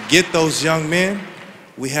to get those young men,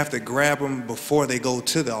 we have to grab them before they go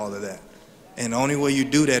to all of that. And the only way you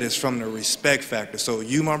do that is from the respect factor. So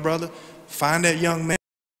you, my brother, find that young man.